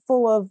bag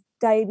full of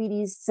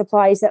diabetes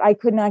supplies that I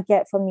could not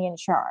get from the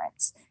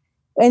insurance.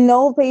 And the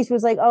old place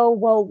was like, oh,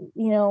 well,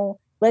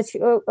 let's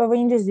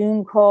arrange a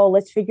Zoom call.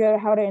 Let's figure out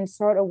how to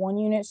insert a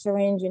 1-unit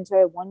syringe into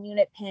a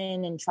 1-unit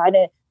pen and try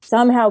to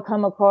somehow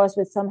come across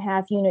with some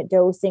half-unit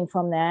dosing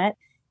from that.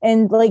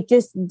 And, like,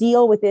 just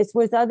deal with this.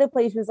 Whereas the other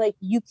place was like,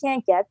 you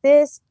can't get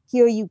this.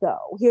 Here you go.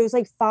 Here's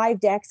like 5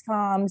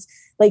 Dexcoms,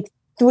 like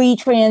 3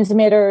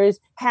 transmitters,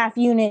 half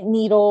unit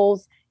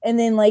needles, and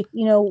then like,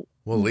 Well,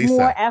 more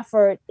Lisa,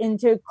 effort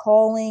into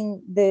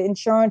calling the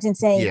insurance and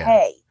saying, yeah,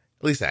 hey,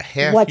 Lisa,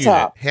 what's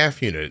up?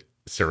 half unit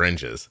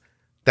syringes.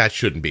 That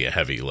shouldn't be a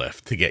heavy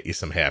lift to get you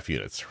some half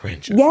unit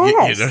syringes. You know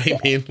Yes, what I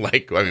mean?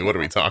 Like, I mean, what are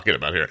we talking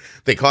about here?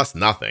 They cost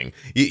nothing.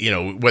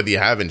 Whether you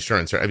have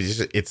insurance or, I mean,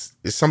 it's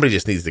somebody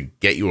just needs to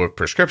get you a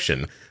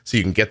prescription so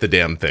you can get the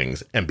damn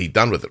things and be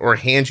done with it, or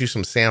hand you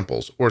some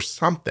samples or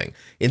something,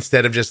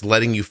 instead of just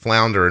letting you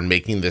flounder and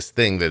making this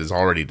thing that is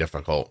already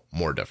difficult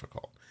more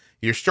difficult.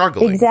 You're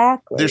struggling.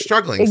 exactly. They're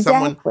struggling.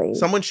 Exactly.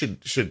 Someone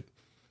should.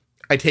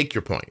 I take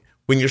your point.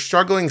 When you're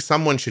struggling,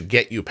 someone should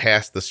get you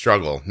past the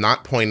struggle,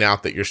 not point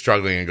out that you're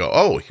struggling and go,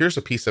 "Oh, here's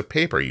a piece of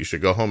paper. You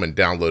should go home and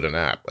download an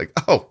app." Like,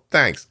 "Oh,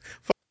 thanks."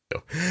 Fuck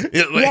you.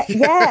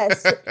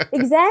 Yes,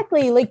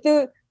 exactly. Like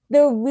there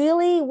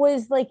really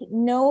was like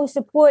no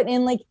support,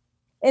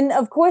 and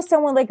of course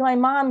someone like my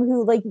mom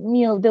who, like,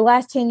 the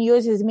last 10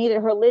 years has made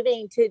it her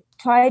living to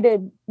try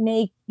to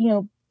make,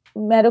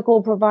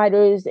 medical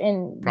providers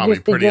and Probably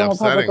just the pretty general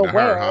public upsetting to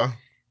her, aware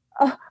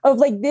huh? of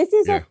like, this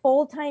is Yeah. a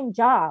full-time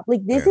job.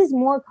 Like, this Yeah. is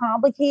more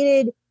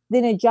complicated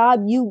than a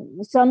job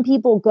some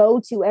people go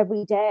to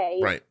every day.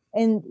 Right.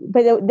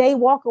 But they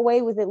walk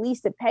away with at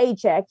least a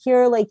paycheck.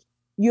 Here, like,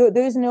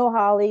 there's no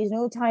holidays,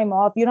 no time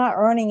off. You're not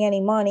earning any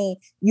money.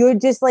 You're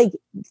just like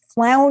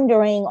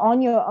floundering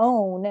on your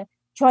own,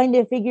 trying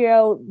to figure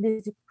out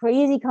this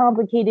crazy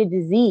complicated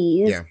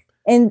disease. Yeah.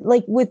 And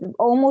like with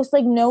almost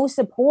like no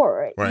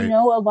support. Right.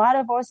 A lot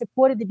of our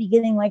support at the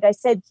beginning, like I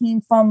said,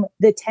 came from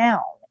the town.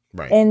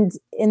 Right. And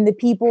the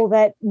people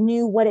that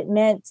knew what it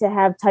meant to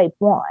have type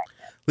 1.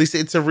 Lisa,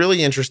 it's a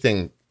really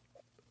interesting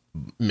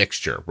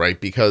mixture, right?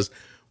 Because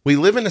we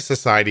live in a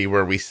society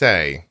where we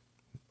say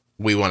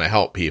we want to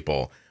help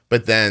people,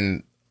 but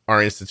then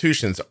our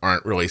institutions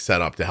aren't really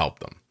set up to help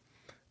them.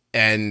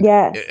 And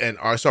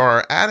so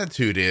our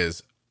attitude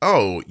is,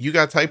 "Oh, you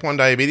got type 1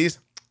 diabetes?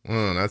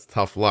 That's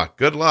tough luck.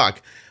 Good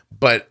luck."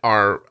 But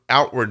our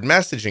outward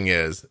messaging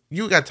is,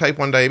 "You got type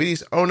 1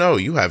 diabetes? Oh no,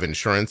 you have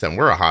insurance and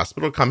we're a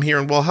hospital. Come here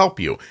and we'll help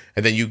you."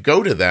 And then you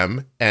go to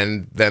them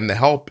and then the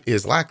help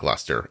is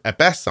lackluster at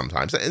best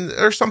sometimes. And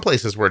there are some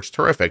places where it's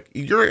terrific.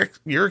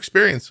 Your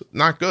experience,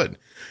 not good.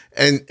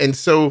 And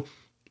so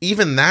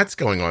even that's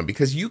going on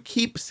because you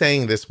keep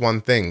saying this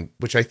one thing,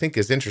 which I think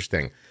is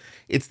interesting.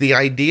 It's the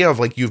idea of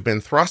like you've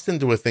been thrust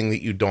into a thing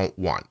that you don't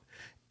want.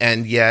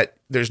 And yet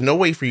there's no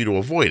way for you to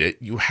avoid it.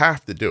 You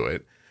have to do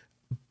it.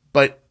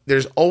 But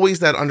there's always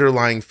that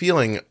underlying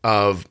feeling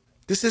of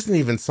this isn't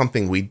even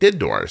something we did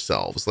to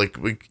ourselves. Like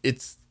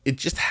it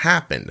just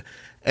happened.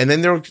 And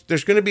then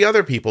there's going to be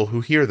other people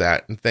who hear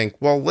that and think,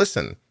 well,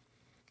 listen,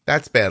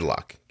 that's bad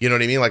luck. You know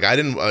what I mean? Like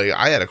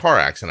I had a car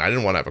accident. I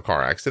didn't want to have a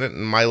car accident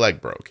and my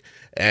leg broke.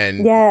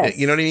 And yes.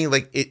 You know what I mean?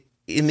 Like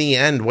in the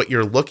end, what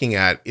you're looking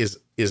at is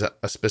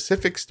a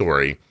specific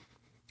story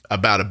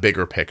about a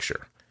bigger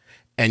picture.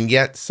 And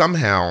yet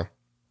somehow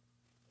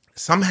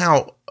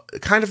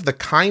kind of the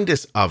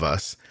kindest of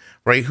us,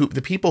 right?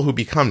 The people who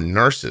become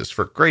nurses,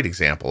 for great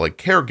example, like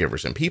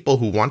caregivers and people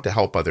who want to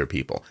help other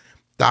people,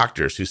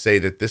 doctors who say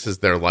that this is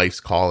their life's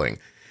calling,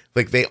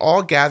 like they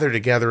all gather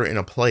together in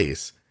a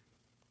place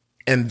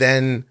and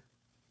then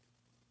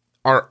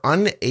are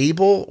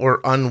unable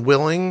or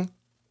unwilling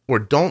or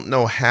don't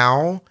know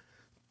how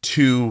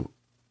to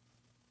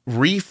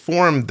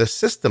reform the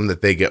system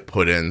that they get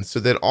put in so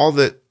that all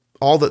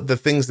the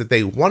things that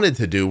they wanted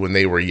to do when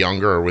they were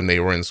younger or when they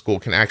were in school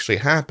can actually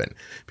happen.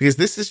 Because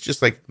this is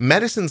just like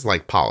medicine's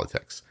like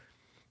politics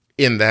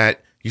in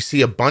that you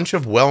see a bunch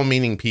of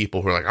well-meaning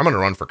people who are like, I'm going to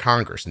run for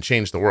Congress and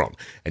change the world.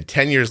 And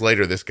 10 years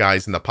later, this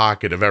guy's in the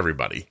pocket of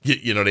everybody.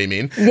 You know what I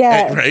mean?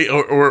 Yeah. Right.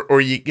 Or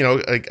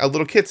like a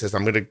little kid says,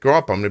 I'm going to grow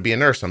up. I'm going to be a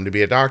nurse. I'm going to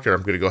be a doctor.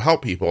 I'm going to go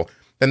help people.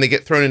 Then they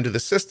get thrown into the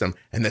system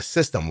and the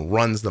system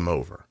runs them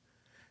over.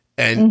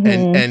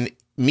 And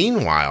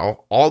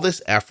meanwhile, all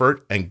this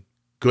effort and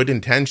good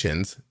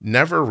intentions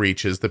never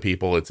reaches the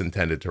people it's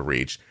intended to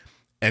reach.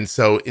 And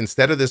so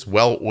instead of this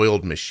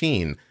well-oiled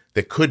machine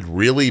that could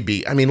really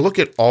be, I mean, look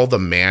at all the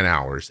man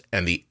hours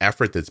and the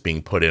effort that's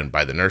being put in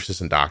by the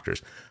nurses and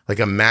doctors. Like,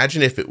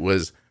 imagine if it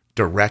was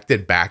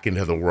directed back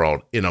into the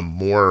world in a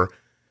more,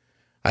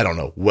 I don't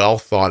know, well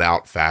thought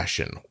out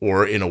fashion,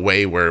 or in a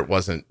way where it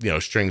wasn't,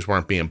 strings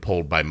weren't being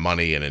pulled by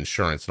money and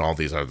insurance and all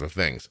these other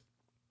things.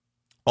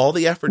 All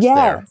the efforts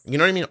there, you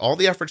know what I mean? All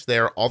the efforts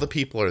there, all the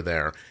people are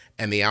there,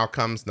 and the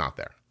outcome's not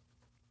there.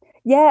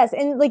 Yes.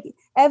 And like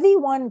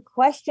everyone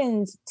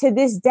questions to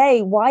this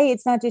day why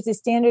it's not just a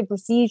standard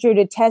procedure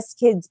to test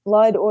kids'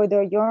 blood or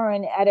their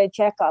urine at a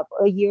checkup,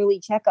 a yearly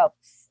checkup.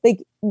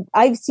 Like,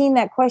 I've seen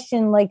that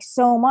question like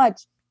so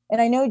much.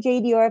 And I know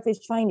JDRF is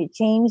trying to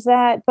change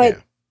that, but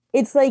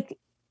it's like,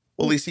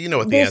 well, Lisa, you know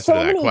what the answer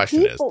to that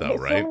question is, though,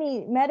 right? There's so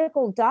many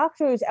medical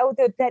doctors out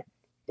there that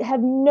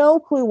have no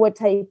clue what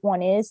type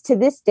 1 is to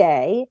this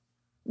day.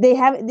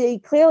 They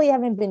clearly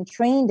haven't been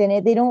trained in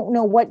it. They don't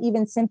know what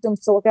even symptoms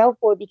to look out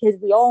for, because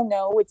we all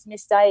know it's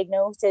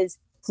misdiagnosed as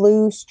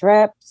flu,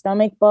 strep,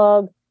 stomach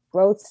bug,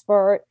 growth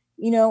spurt.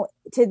 To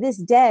this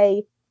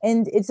day,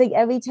 And it's like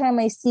every time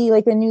I see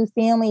like a new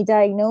family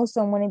diagnosed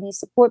on one of these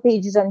support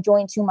pages I'm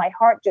joined to, my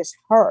heart just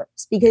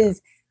hurts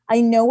because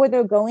I know what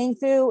they're going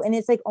through. And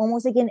it's like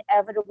almost like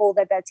inevitable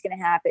that that's going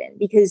to happen,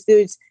 because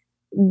there's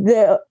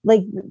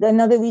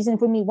another reason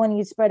for me wanting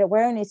to spread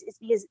awareness is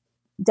because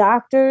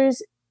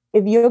doctors,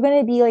 if you're going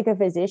to be like a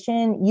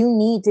physician, you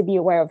need to be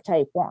aware of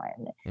type 1.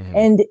 Mm-hmm.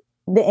 And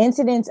the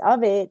incidence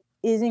of it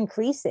is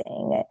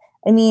increasing.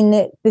 I mean,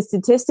 the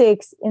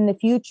statistics in the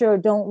future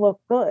don't look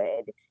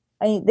good.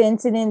 The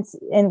incidence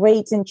and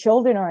rates in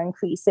children are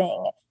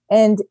increasing.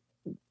 And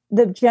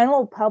the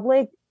general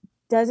public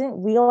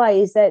doesn't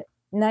realize that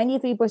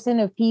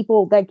 93% of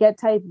people that get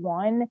type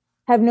 1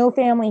 have no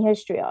family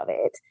history of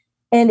it.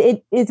 And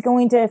it is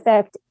going to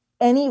affect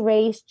any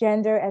race,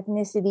 gender,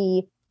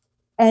 ethnicity,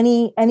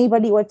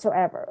 anybody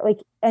whatsoever.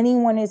 Like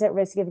anyone is at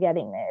risk of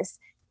getting this.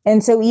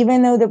 And so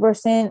even though the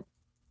percent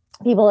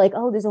people are like,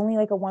 oh, there's only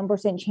like a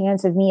 1%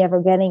 chance of me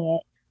ever getting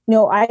it.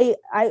 No, I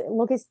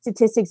look at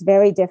statistics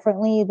very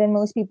differently than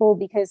most people,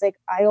 because like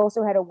I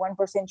also had a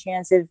 1%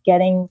 chance of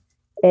getting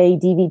a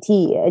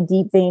DVT, a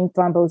deep vein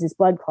thrombosis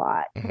blood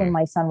clot, when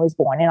my son was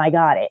born, and I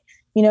got it.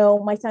 You know,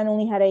 my son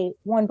only had a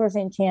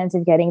 1% chance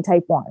of getting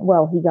type 1.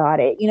 Well, he got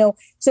it, you know?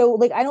 So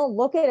like, I don't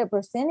look at a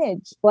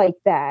percentage like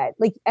that.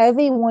 Like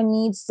everyone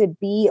needs to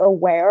be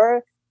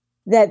aware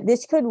that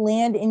this could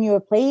land in your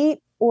plate,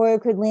 or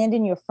it could land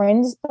in your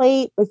friend's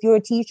plate. If you're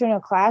a teacher in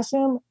a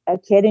classroom, a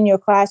kid in your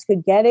class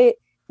could get it.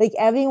 Like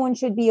everyone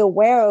should be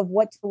aware of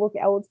what to look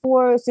out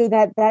for so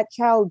that that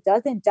child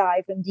doesn't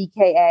die from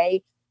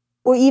DKA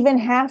or even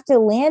have to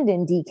land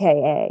in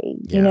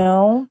DKA, you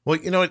know? Well,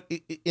 you know,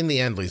 in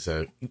the end,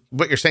 Lisa,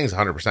 what you're saying is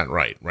 100%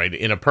 right?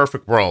 In a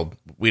perfect world,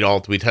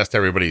 we'd test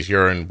everybody's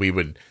urine. We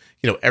would,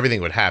 you know,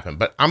 everything would happen.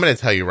 But I'm going to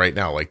tell you right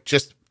now, like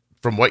just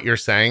from what you're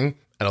saying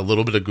and a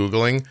little bit of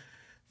Googling,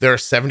 there are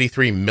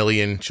 73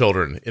 million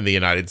children in the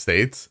United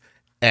States.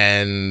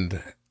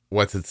 And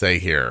what's it say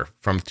here?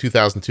 From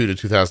 2002 to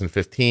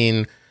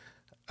 2015,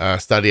 a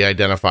study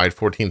identified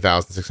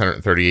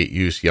 14,638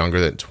 youths younger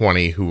than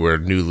 20 who were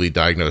newly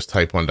diagnosed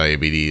type 1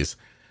 diabetes,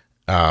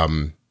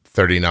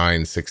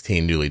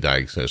 3916 newly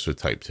diagnosed with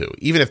type 2.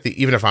 Even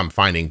if I'm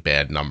finding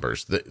bad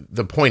numbers,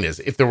 the point is,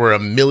 if there were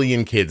 1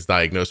 million kids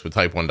diagnosed with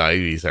type 1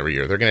 diabetes every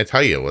year, they're going to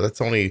tell you, well,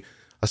 that's only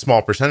a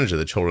small percentage of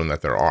the children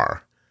that there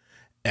are.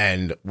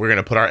 And we're going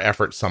to put our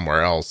efforts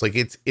somewhere else. Like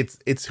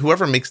it's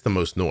whoever makes the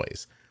most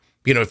noise.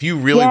 You know, if you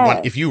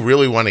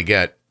really want to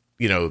get,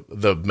 you know,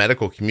 the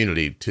medical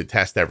community to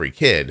test every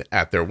kid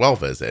at their well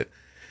visit,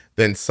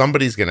 then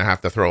somebody's going to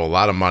have to throw a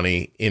lot of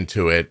money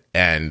into it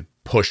and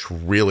push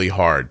really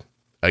hard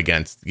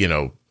against, you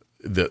know,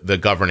 the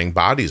governing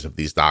bodies of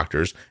these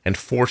doctors and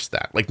force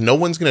that. Like no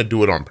one's going to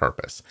do it on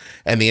purpose.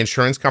 And the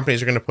insurance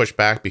companies are going to push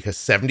back, because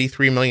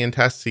 73 million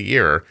tests a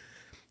year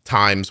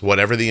times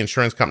whatever the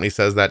insurance company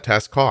says that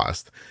test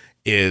cost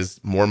is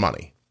more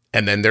money.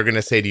 And then they're going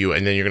to say to you,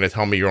 and then you're going to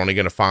tell me you're only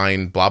going to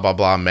find blah, blah,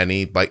 blah,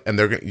 many, like, and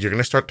you're going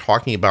to start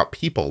talking about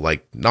people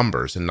like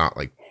numbers and not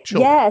like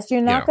children. Yes.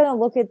 You're not going to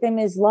look at them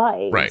as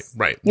lives.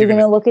 Right. You're going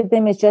to look at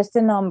them as just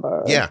a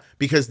number. Yeah.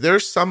 Because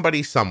there's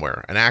somebody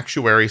somewhere, an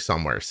actuary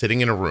somewhere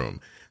sitting in a room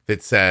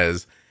that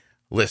says,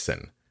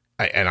 listen,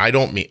 I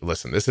don't mean,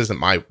 listen,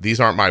 these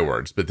aren't my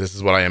words, but this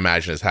is what I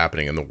imagine is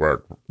happening in the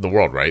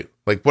world, right?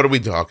 Like, what are we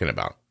talking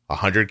about?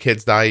 100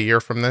 kids die a year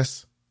from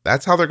this?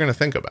 That's how they're going to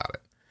think about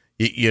it.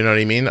 You know what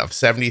I mean? Of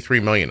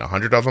 73 million,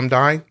 100 of them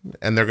die,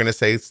 and they're going to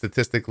say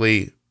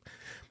statistically,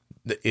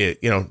 you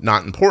know,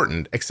 not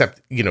important,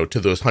 except, you know, to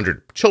those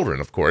 100 children,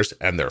 of course,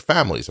 and their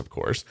families, of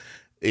course.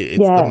 It's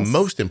the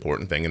most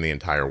important thing in the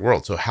entire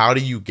world. So how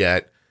do you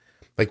get,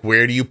 like,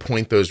 where do you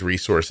point those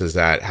resources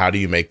at? How do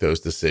you make those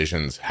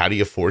decisions? How do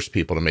you force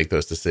people to make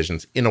those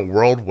decisions in a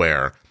world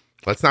where,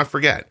 let's not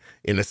forget,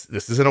 this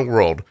is in a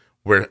world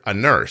where a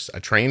nurse,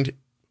 a trained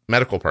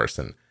medical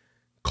person,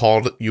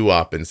 called you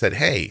up and said,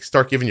 hey,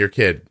 start giving your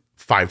kid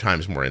 5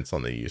 times more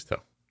insulin than you used to.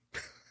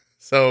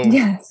 So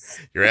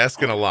you're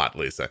asking a lot,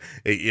 Lisa.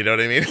 You know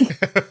what I mean?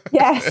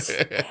 Yes.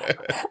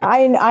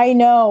 I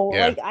know.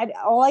 Yeah. Like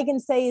all I can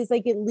say is,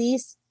 like, at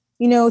least,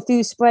 you know,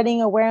 through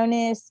spreading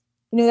awareness,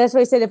 you know, that's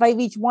what I said. If I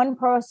reach one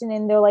person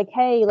and they're like,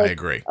 hey, like, I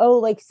agree. Oh,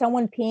 like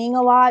someone peeing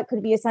a lot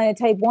could be a sign of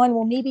type 1.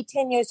 Well, maybe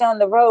 10 years down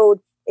the road,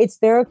 it's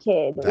their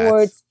kid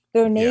or it's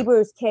their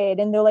neighbor's kid.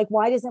 And they're like,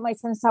 why doesn't my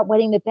son stop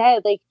wetting the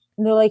bed? Like,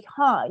 and they're like,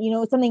 you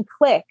know, something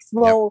clicks.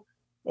 Well,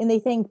 and they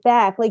think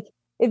back, like,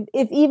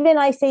 if even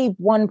I save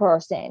one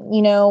person,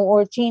 you know,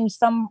 or change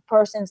some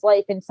person's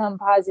life in some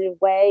positive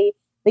way,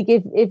 like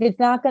if it's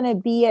not going to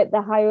be at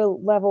the higher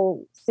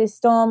level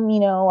system, you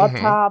know, up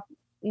top,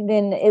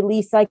 then at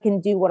least I can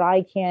do what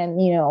I can,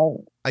 you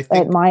know,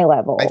 at my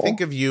level. I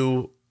think of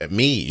you,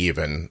 me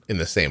even, in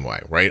the same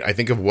way, right? I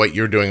think of what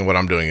you're doing and what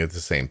I'm doing is the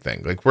same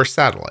thing. Like, we're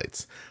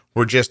satellites.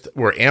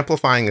 We're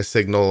amplifying a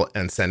signal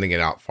and sending it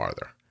out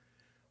farther.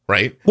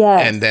 Right? Yeah.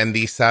 And then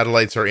these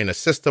satellites are in a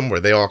system where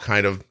they all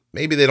kind of,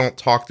 maybe they don't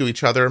talk to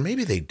each other.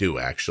 Maybe they do,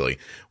 actually,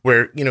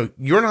 where, you know,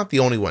 you're not the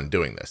only one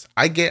doing this.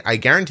 I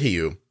guarantee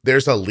you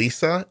there's a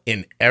Lisa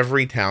in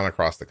every town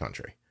across the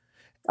country.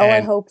 Oh,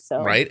 I hope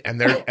so. Right. And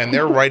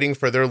they're writing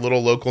for their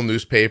little local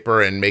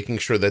newspaper and making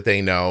sure that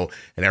they know.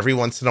 And every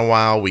once in a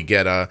while we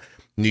get a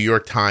New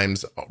York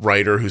Times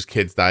writer whose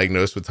kid's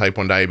diagnosed with type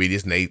 1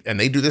 diabetes, and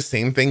they do the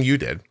same thing you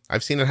did.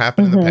 I've seen it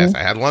happen in the past.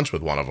 I had lunch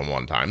with one of them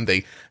one time.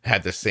 They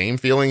had the same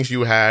feelings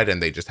you had,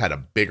 and they just had a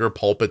bigger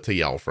pulpit to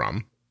yell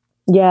from.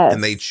 Yes.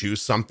 And they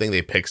choose something,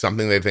 they pick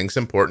something they think's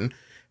important,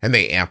 and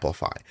they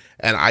amplify.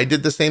 And I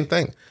did the same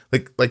thing.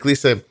 Like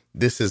Lisa,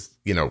 this is,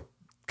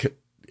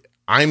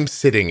 I'm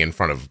sitting in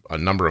front of a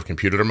number of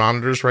computer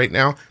monitors right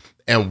now,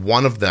 and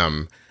one of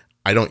them,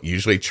 I don't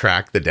usually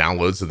track the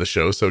downloads of the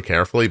show so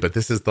carefully, but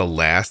this is the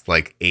last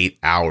 8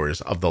 hours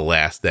of the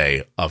last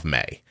day of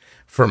May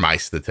for my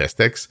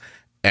statistics.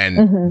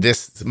 And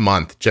this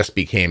month just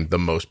became the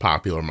most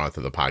popular month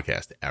of the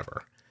podcast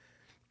ever.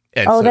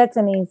 And so that's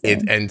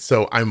amazing. And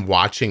so I'm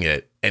watching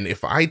it. And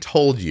if I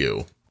told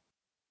you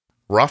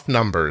rough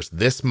numbers,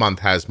 this month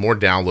has more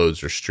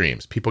downloads or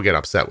streams. People get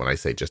upset when I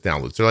say just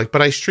downloads. They're like,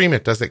 but I stream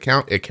it. Does it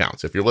count? It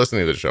counts. If you're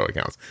listening to the show, it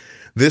counts.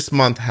 This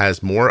month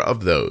has more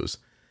of those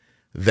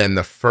than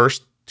the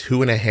first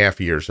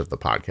 2.5 years of the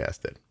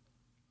podcast did.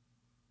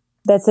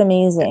 That's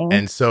amazing.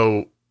 And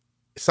so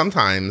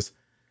sometimes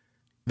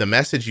the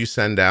message you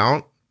send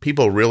out,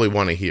 people really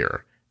want to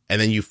hear. And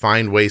then you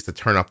find ways to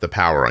turn up the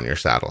power on your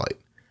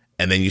satellite.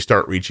 And then you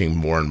start reaching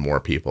more and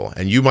more people.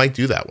 And you might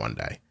do that one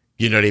day.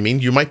 You know what I mean?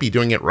 You might be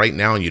doing it right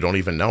now and you don't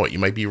even know it. You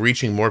might be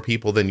reaching more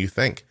people than you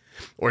think.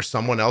 Or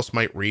someone else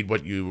might read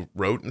what you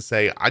wrote and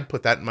say, I'd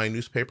put that in my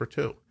newspaper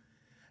too.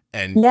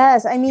 And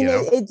yes, I mean,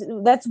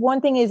 that's one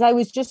thing is I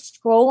was just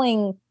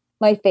scrolling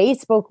my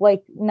Facebook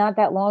not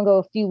that long ago,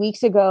 a few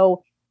weeks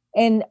ago,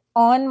 and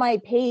on my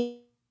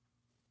page,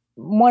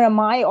 one of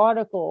my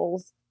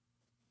articles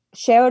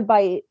shared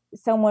by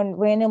someone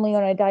randomly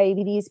on a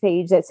diabetes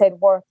page that said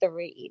worth the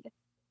read.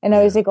 And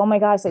I was like, oh my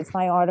gosh, that's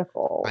my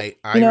article. And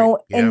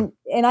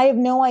I have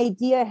no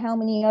idea how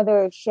many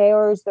other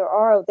shares there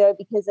are out there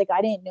because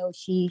I didn't know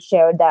she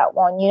shared that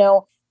one,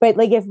 but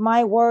if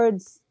my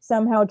words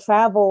somehow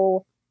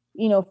travel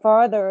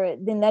farther,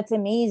 then that's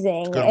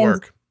amazing. Good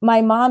work.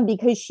 My mom,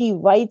 because she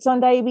writes on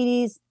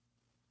diabetes,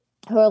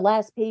 her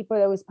last paper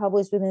that was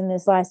published within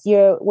this last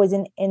year was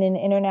in an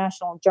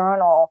international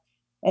journal.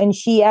 And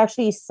she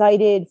actually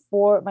cited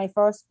my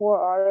first 4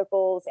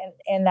 articles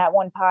and that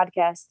one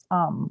podcast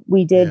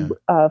we did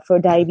for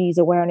Diabetes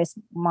Awareness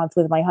Month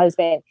with my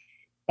husband.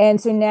 And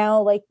so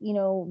now,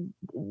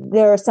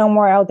 they're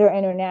somewhere out there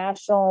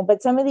international,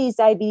 but some of these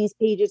diabetes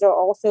pages are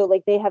also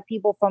they have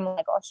people from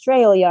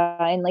Australia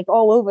and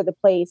all over the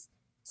place.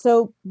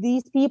 So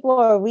these people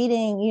are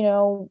reading,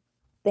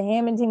 the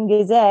Hamilton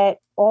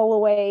Gazette all the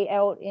way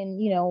out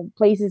in,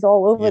 places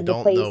all over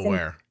the place. You don't know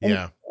where.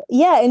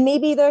 And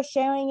maybe they're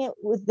sharing it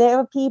with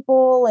their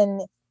people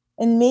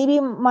and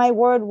maybe my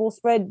word will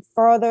spread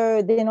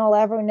further than I'll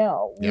ever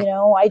know. Yep.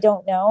 I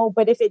don't know,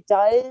 but if it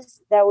does,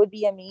 that would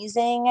be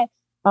amazing.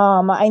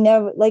 I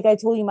never, I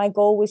told you, my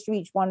goal was to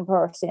reach one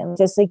person,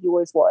 just like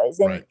yours was.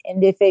 And, right.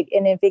 and if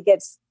it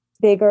gets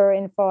bigger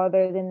and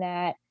farther than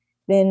that,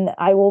 then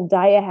I will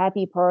die a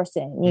happy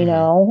person, you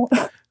know?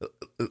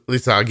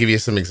 Lisa, I'll give you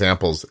some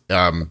examples.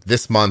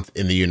 This month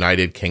in the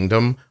United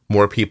Kingdom,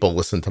 more people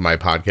listened to my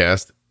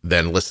podcast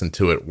than listened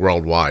to it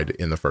worldwide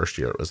in the first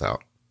year it was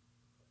out.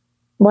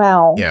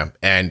 Wow. Yeah.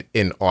 And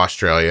in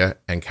Australia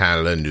and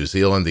Canada, New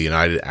Zealand, the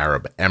United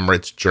Arab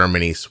Emirates,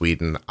 Germany,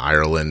 Sweden,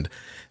 Ireland,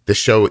 the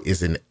show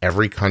is in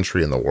every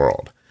country in the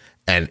world.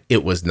 And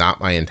it was not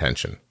my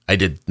intention. I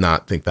did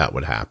not think that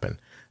would happen.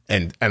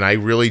 And I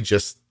really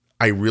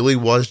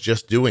was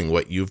just doing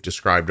what you've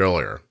described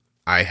earlier.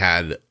 I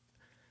had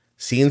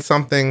seen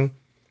something.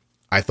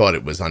 I thought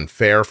it was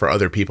unfair for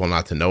other people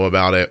not to know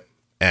about it.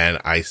 And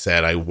I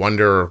said, I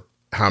wonder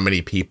how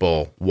many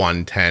people,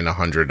 1, 10,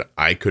 100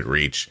 I could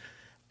reach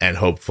and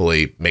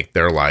hopefully make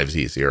their lives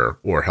easier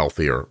or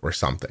healthier or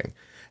something.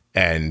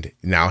 And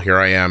now here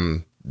I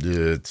am.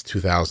 It's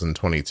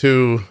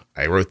 2022.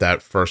 I wrote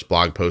that first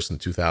blog post in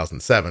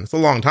 2007. It's a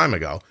long time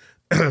ago,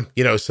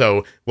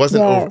 so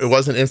it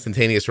wasn't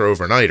instantaneous or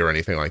overnight or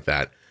anything like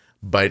that,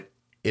 but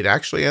it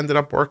actually ended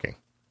up working.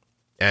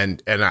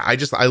 And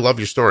I love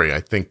your story.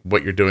 I think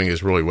what you're doing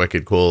is really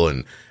wicked cool.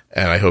 And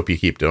I hope you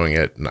keep doing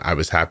it. And I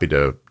was happy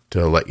to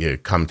let you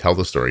come tell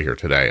the story here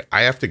today.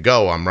 I have to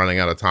go. I'm running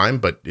out of time,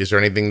 but is there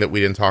anything that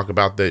we didn't talk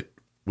about that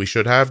we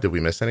should have? Did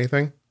we miss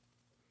anything?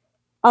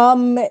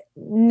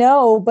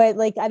 No, but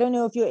I don't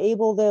know if you're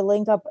able to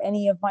link up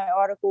any of my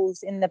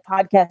articles in the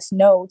podcast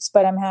notes,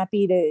 but I'm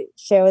happy to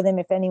share them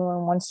if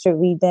anyone wants to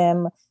read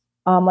them.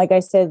 Like I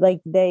said,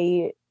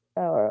 they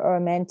are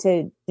meant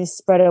to just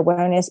spread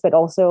awareness, but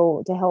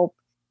also to help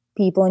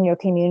people in your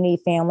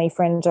community, family,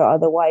 friends, or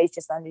otherwise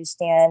just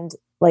understand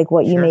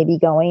what you may be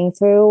going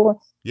through.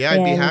 Yeah,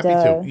 I'd be happy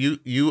to.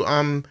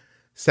 You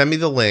send me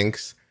the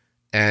links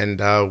and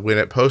when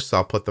it posts,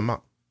 I'll put them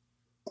up.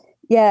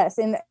 Yes.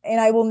 And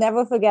I will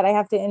never forget, I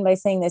have to end by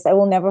saying this. I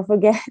will never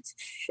forget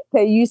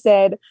that you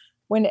said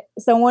when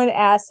someone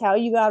asked how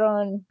you got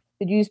on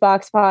the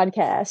Juicebox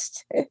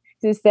podcast,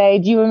 to say,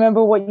 do you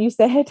remember what you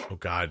said? Oh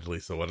God,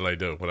 Lisa, what did I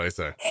do? What did I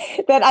say?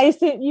 That I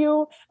sent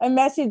you a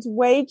message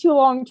way too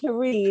long to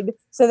read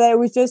so that it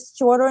was just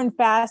shorter and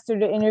faster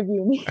to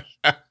interview me.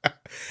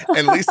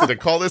 And Lisa, to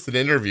call this an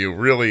interview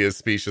really is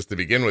specious to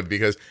begin with,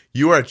 because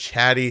you are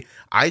chatty.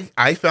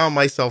 I found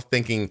myself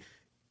thinking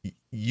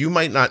you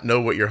might not know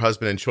what your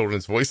husband and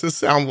children's voices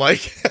sound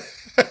like.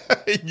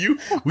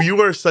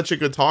 You are such a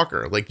good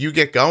talker. Like, you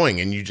get going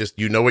and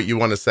you know what you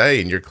want to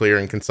say, and you're clear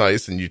and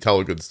concise, and you tell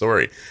a good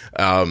story.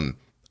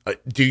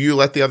 Do you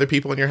let the other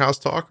people in your house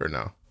talk or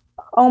no?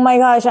 Oh my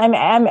gosh,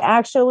 I'm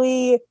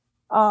actually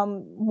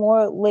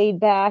more laid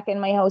back in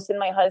my house than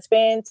my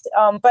husband.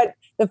 But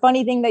the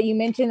funny thing that you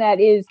mentioned that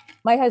is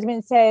my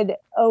husband said,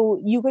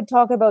 "Oh, you could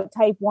talk about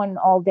type 1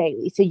 all day,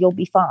 Lisa, you'll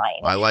be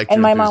fine." I like.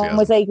 And my mom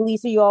was like,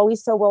 "Lisa, you're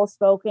always so well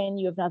spoken.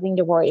 You have nothing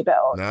to worry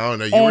about." No,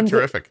 you were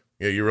terrific.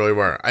 Yeah, you really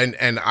were.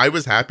 And I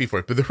was happy for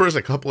it. But there was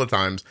a couple of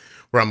times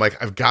where I'm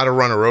like, I've got to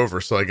run her over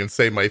so I can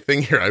say my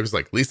thing here. I was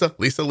like, Lisa,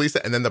 Lisa,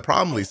 Lisa. And then the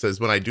problem, Lisa, is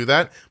when I do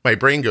that, my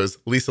brain goes,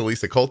 Lisa,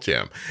 Lisa, Cult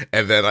Jam.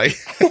 And then I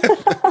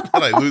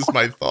I lose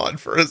my thought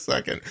for a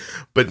second.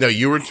 But no,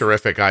 you were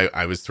terrific.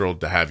 I was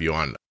thrilled to have you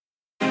on.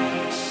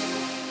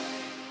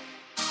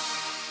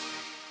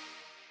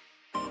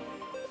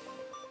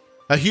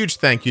 A huge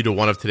thank you to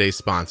one of today's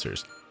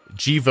sponsors,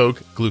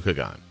 Gvoke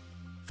Glucagon.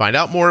 Find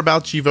out more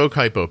about Gvoke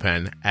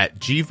HypoPen at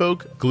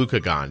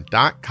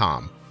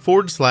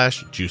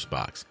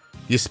gvokeglucagon.com/juicebox.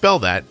 You spell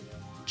that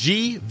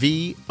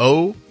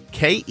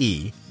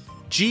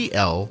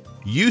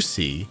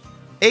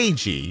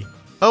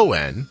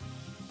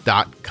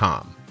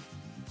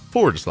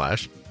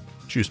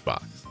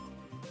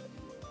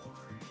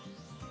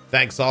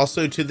Thanks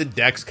also to the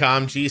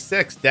Dexcom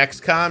G6,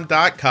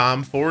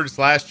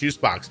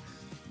 dexcom.com/juicebox.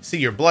 See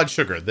your blood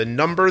sugar, the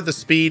number, the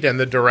speed, and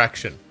the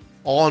direction,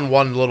 all in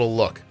one little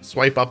look.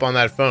 Swipe up on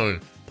that phone,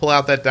 pull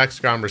out that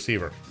Dexcom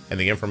receiver, and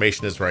the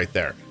information is right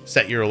there.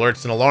 Set your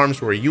alerts and alarms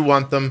where you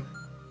want them.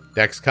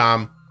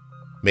 Dexcom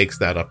makes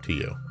that up to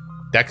you.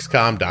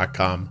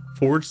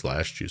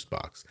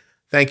 Dexcom.com/juicebox.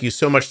 Thank you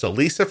so much to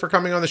Lisa for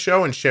coming on the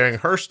show and sharing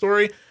her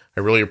story.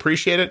 I really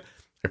appreciate it.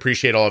 I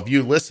appreciate all of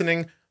you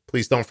listening.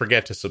 Please don't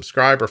forget to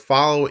subscribe or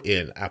follow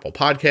in Apple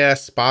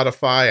Podcasts,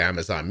 Spotify,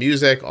 Amazon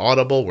Music,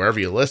 Audible, wherever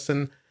you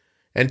listen,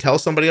 and tell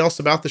somebody else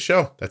about the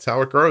show. That's how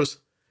it grows.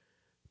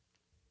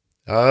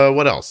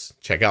 What else?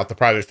 Check out the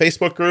private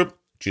Facebook group,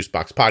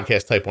 Juicebox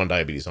Podcast Type 1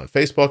 Diabetes on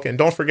Facebook. And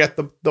don't forget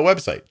the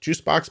website,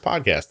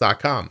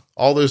 juiceboxpodcast.com.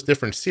 All those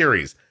different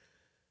series,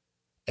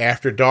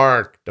 After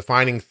Dark,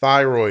 Defining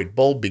Thyroid,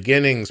 Bold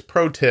Beginnings,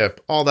 Pro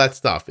Tip, all that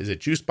stuff is at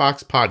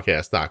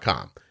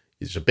juiceboxpodcast.com.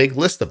 There's a big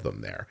list of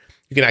them there.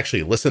 You can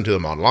actually listen to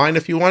them online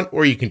if you want,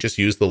 or you can just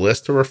use the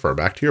list to refer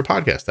back to your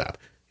podcast app.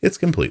 It's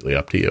completely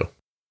up to you.